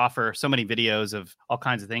much to offer. So many videos of all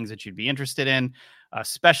kinds of things that you'd be interested in.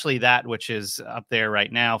 Especially that which is up there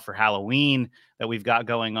right now for Halloween that we've got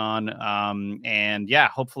going on.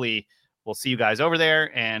 Hopefully we'll see you guys over there.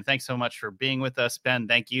 And thanks so much for being with us. Ben,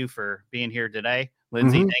 thank you for being here today.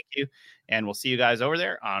 Lindsay, thank you. And we'll see you guys over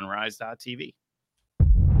there on rise.tv.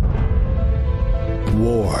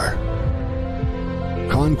 War,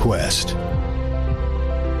 conquest,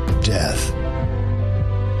 death.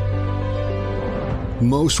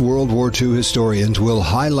 Most World War II historians will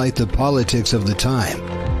highlight the politics of the time.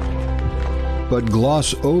 but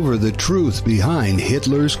gloss over the truth behind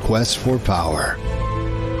Hitler's quest for power.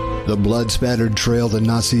 The blood-spattered trail the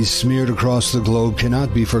Nazis smeared across the globe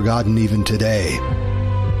cannot be forgotten even today.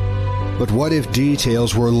 But what if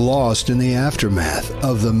details were lost in the aftermath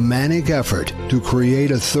of the manic effort to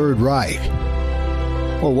create a Third Reich?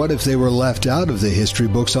 Or what if they were left out of the history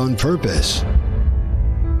books on purpose?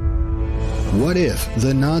 What if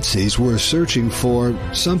the Nazis were searching for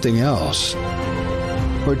something else?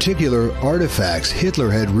 Particular artifacts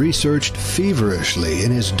Hitler had researched feverishly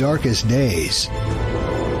in his darkest days.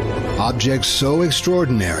 Objects so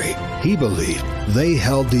extraordinary, he believed they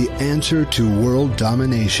held the answer to world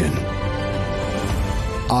domination.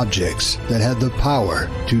 Objects that had the power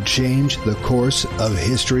to change the course of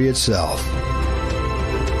history itself.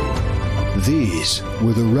 These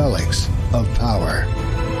were the relics of power.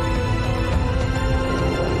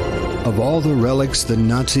 Of all the relics the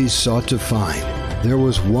Nazis sought to find, there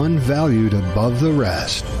was one valued above the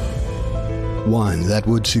rest. One that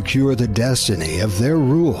would secure the destiny of their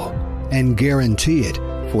rule and guarantee it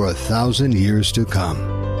for 1,000 years to come.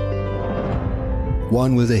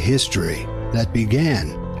 One with a history that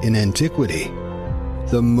began in antiquity,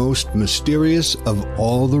 the most mysterious of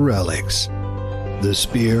all the relics, the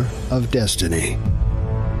Spear of Destiny.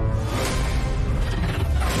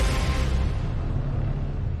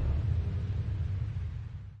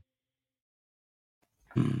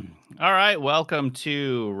 All right, welcome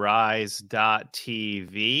to Rise.tv.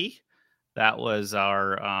 That was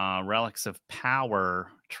our Relics of Power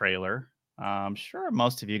trailer. I'm sure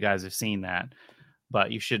most of you guys have seen that,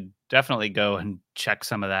 but you should definitely go and check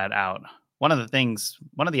some of that out. One of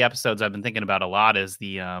the episodes I've been thinking about a lot is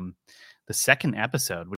the second episode,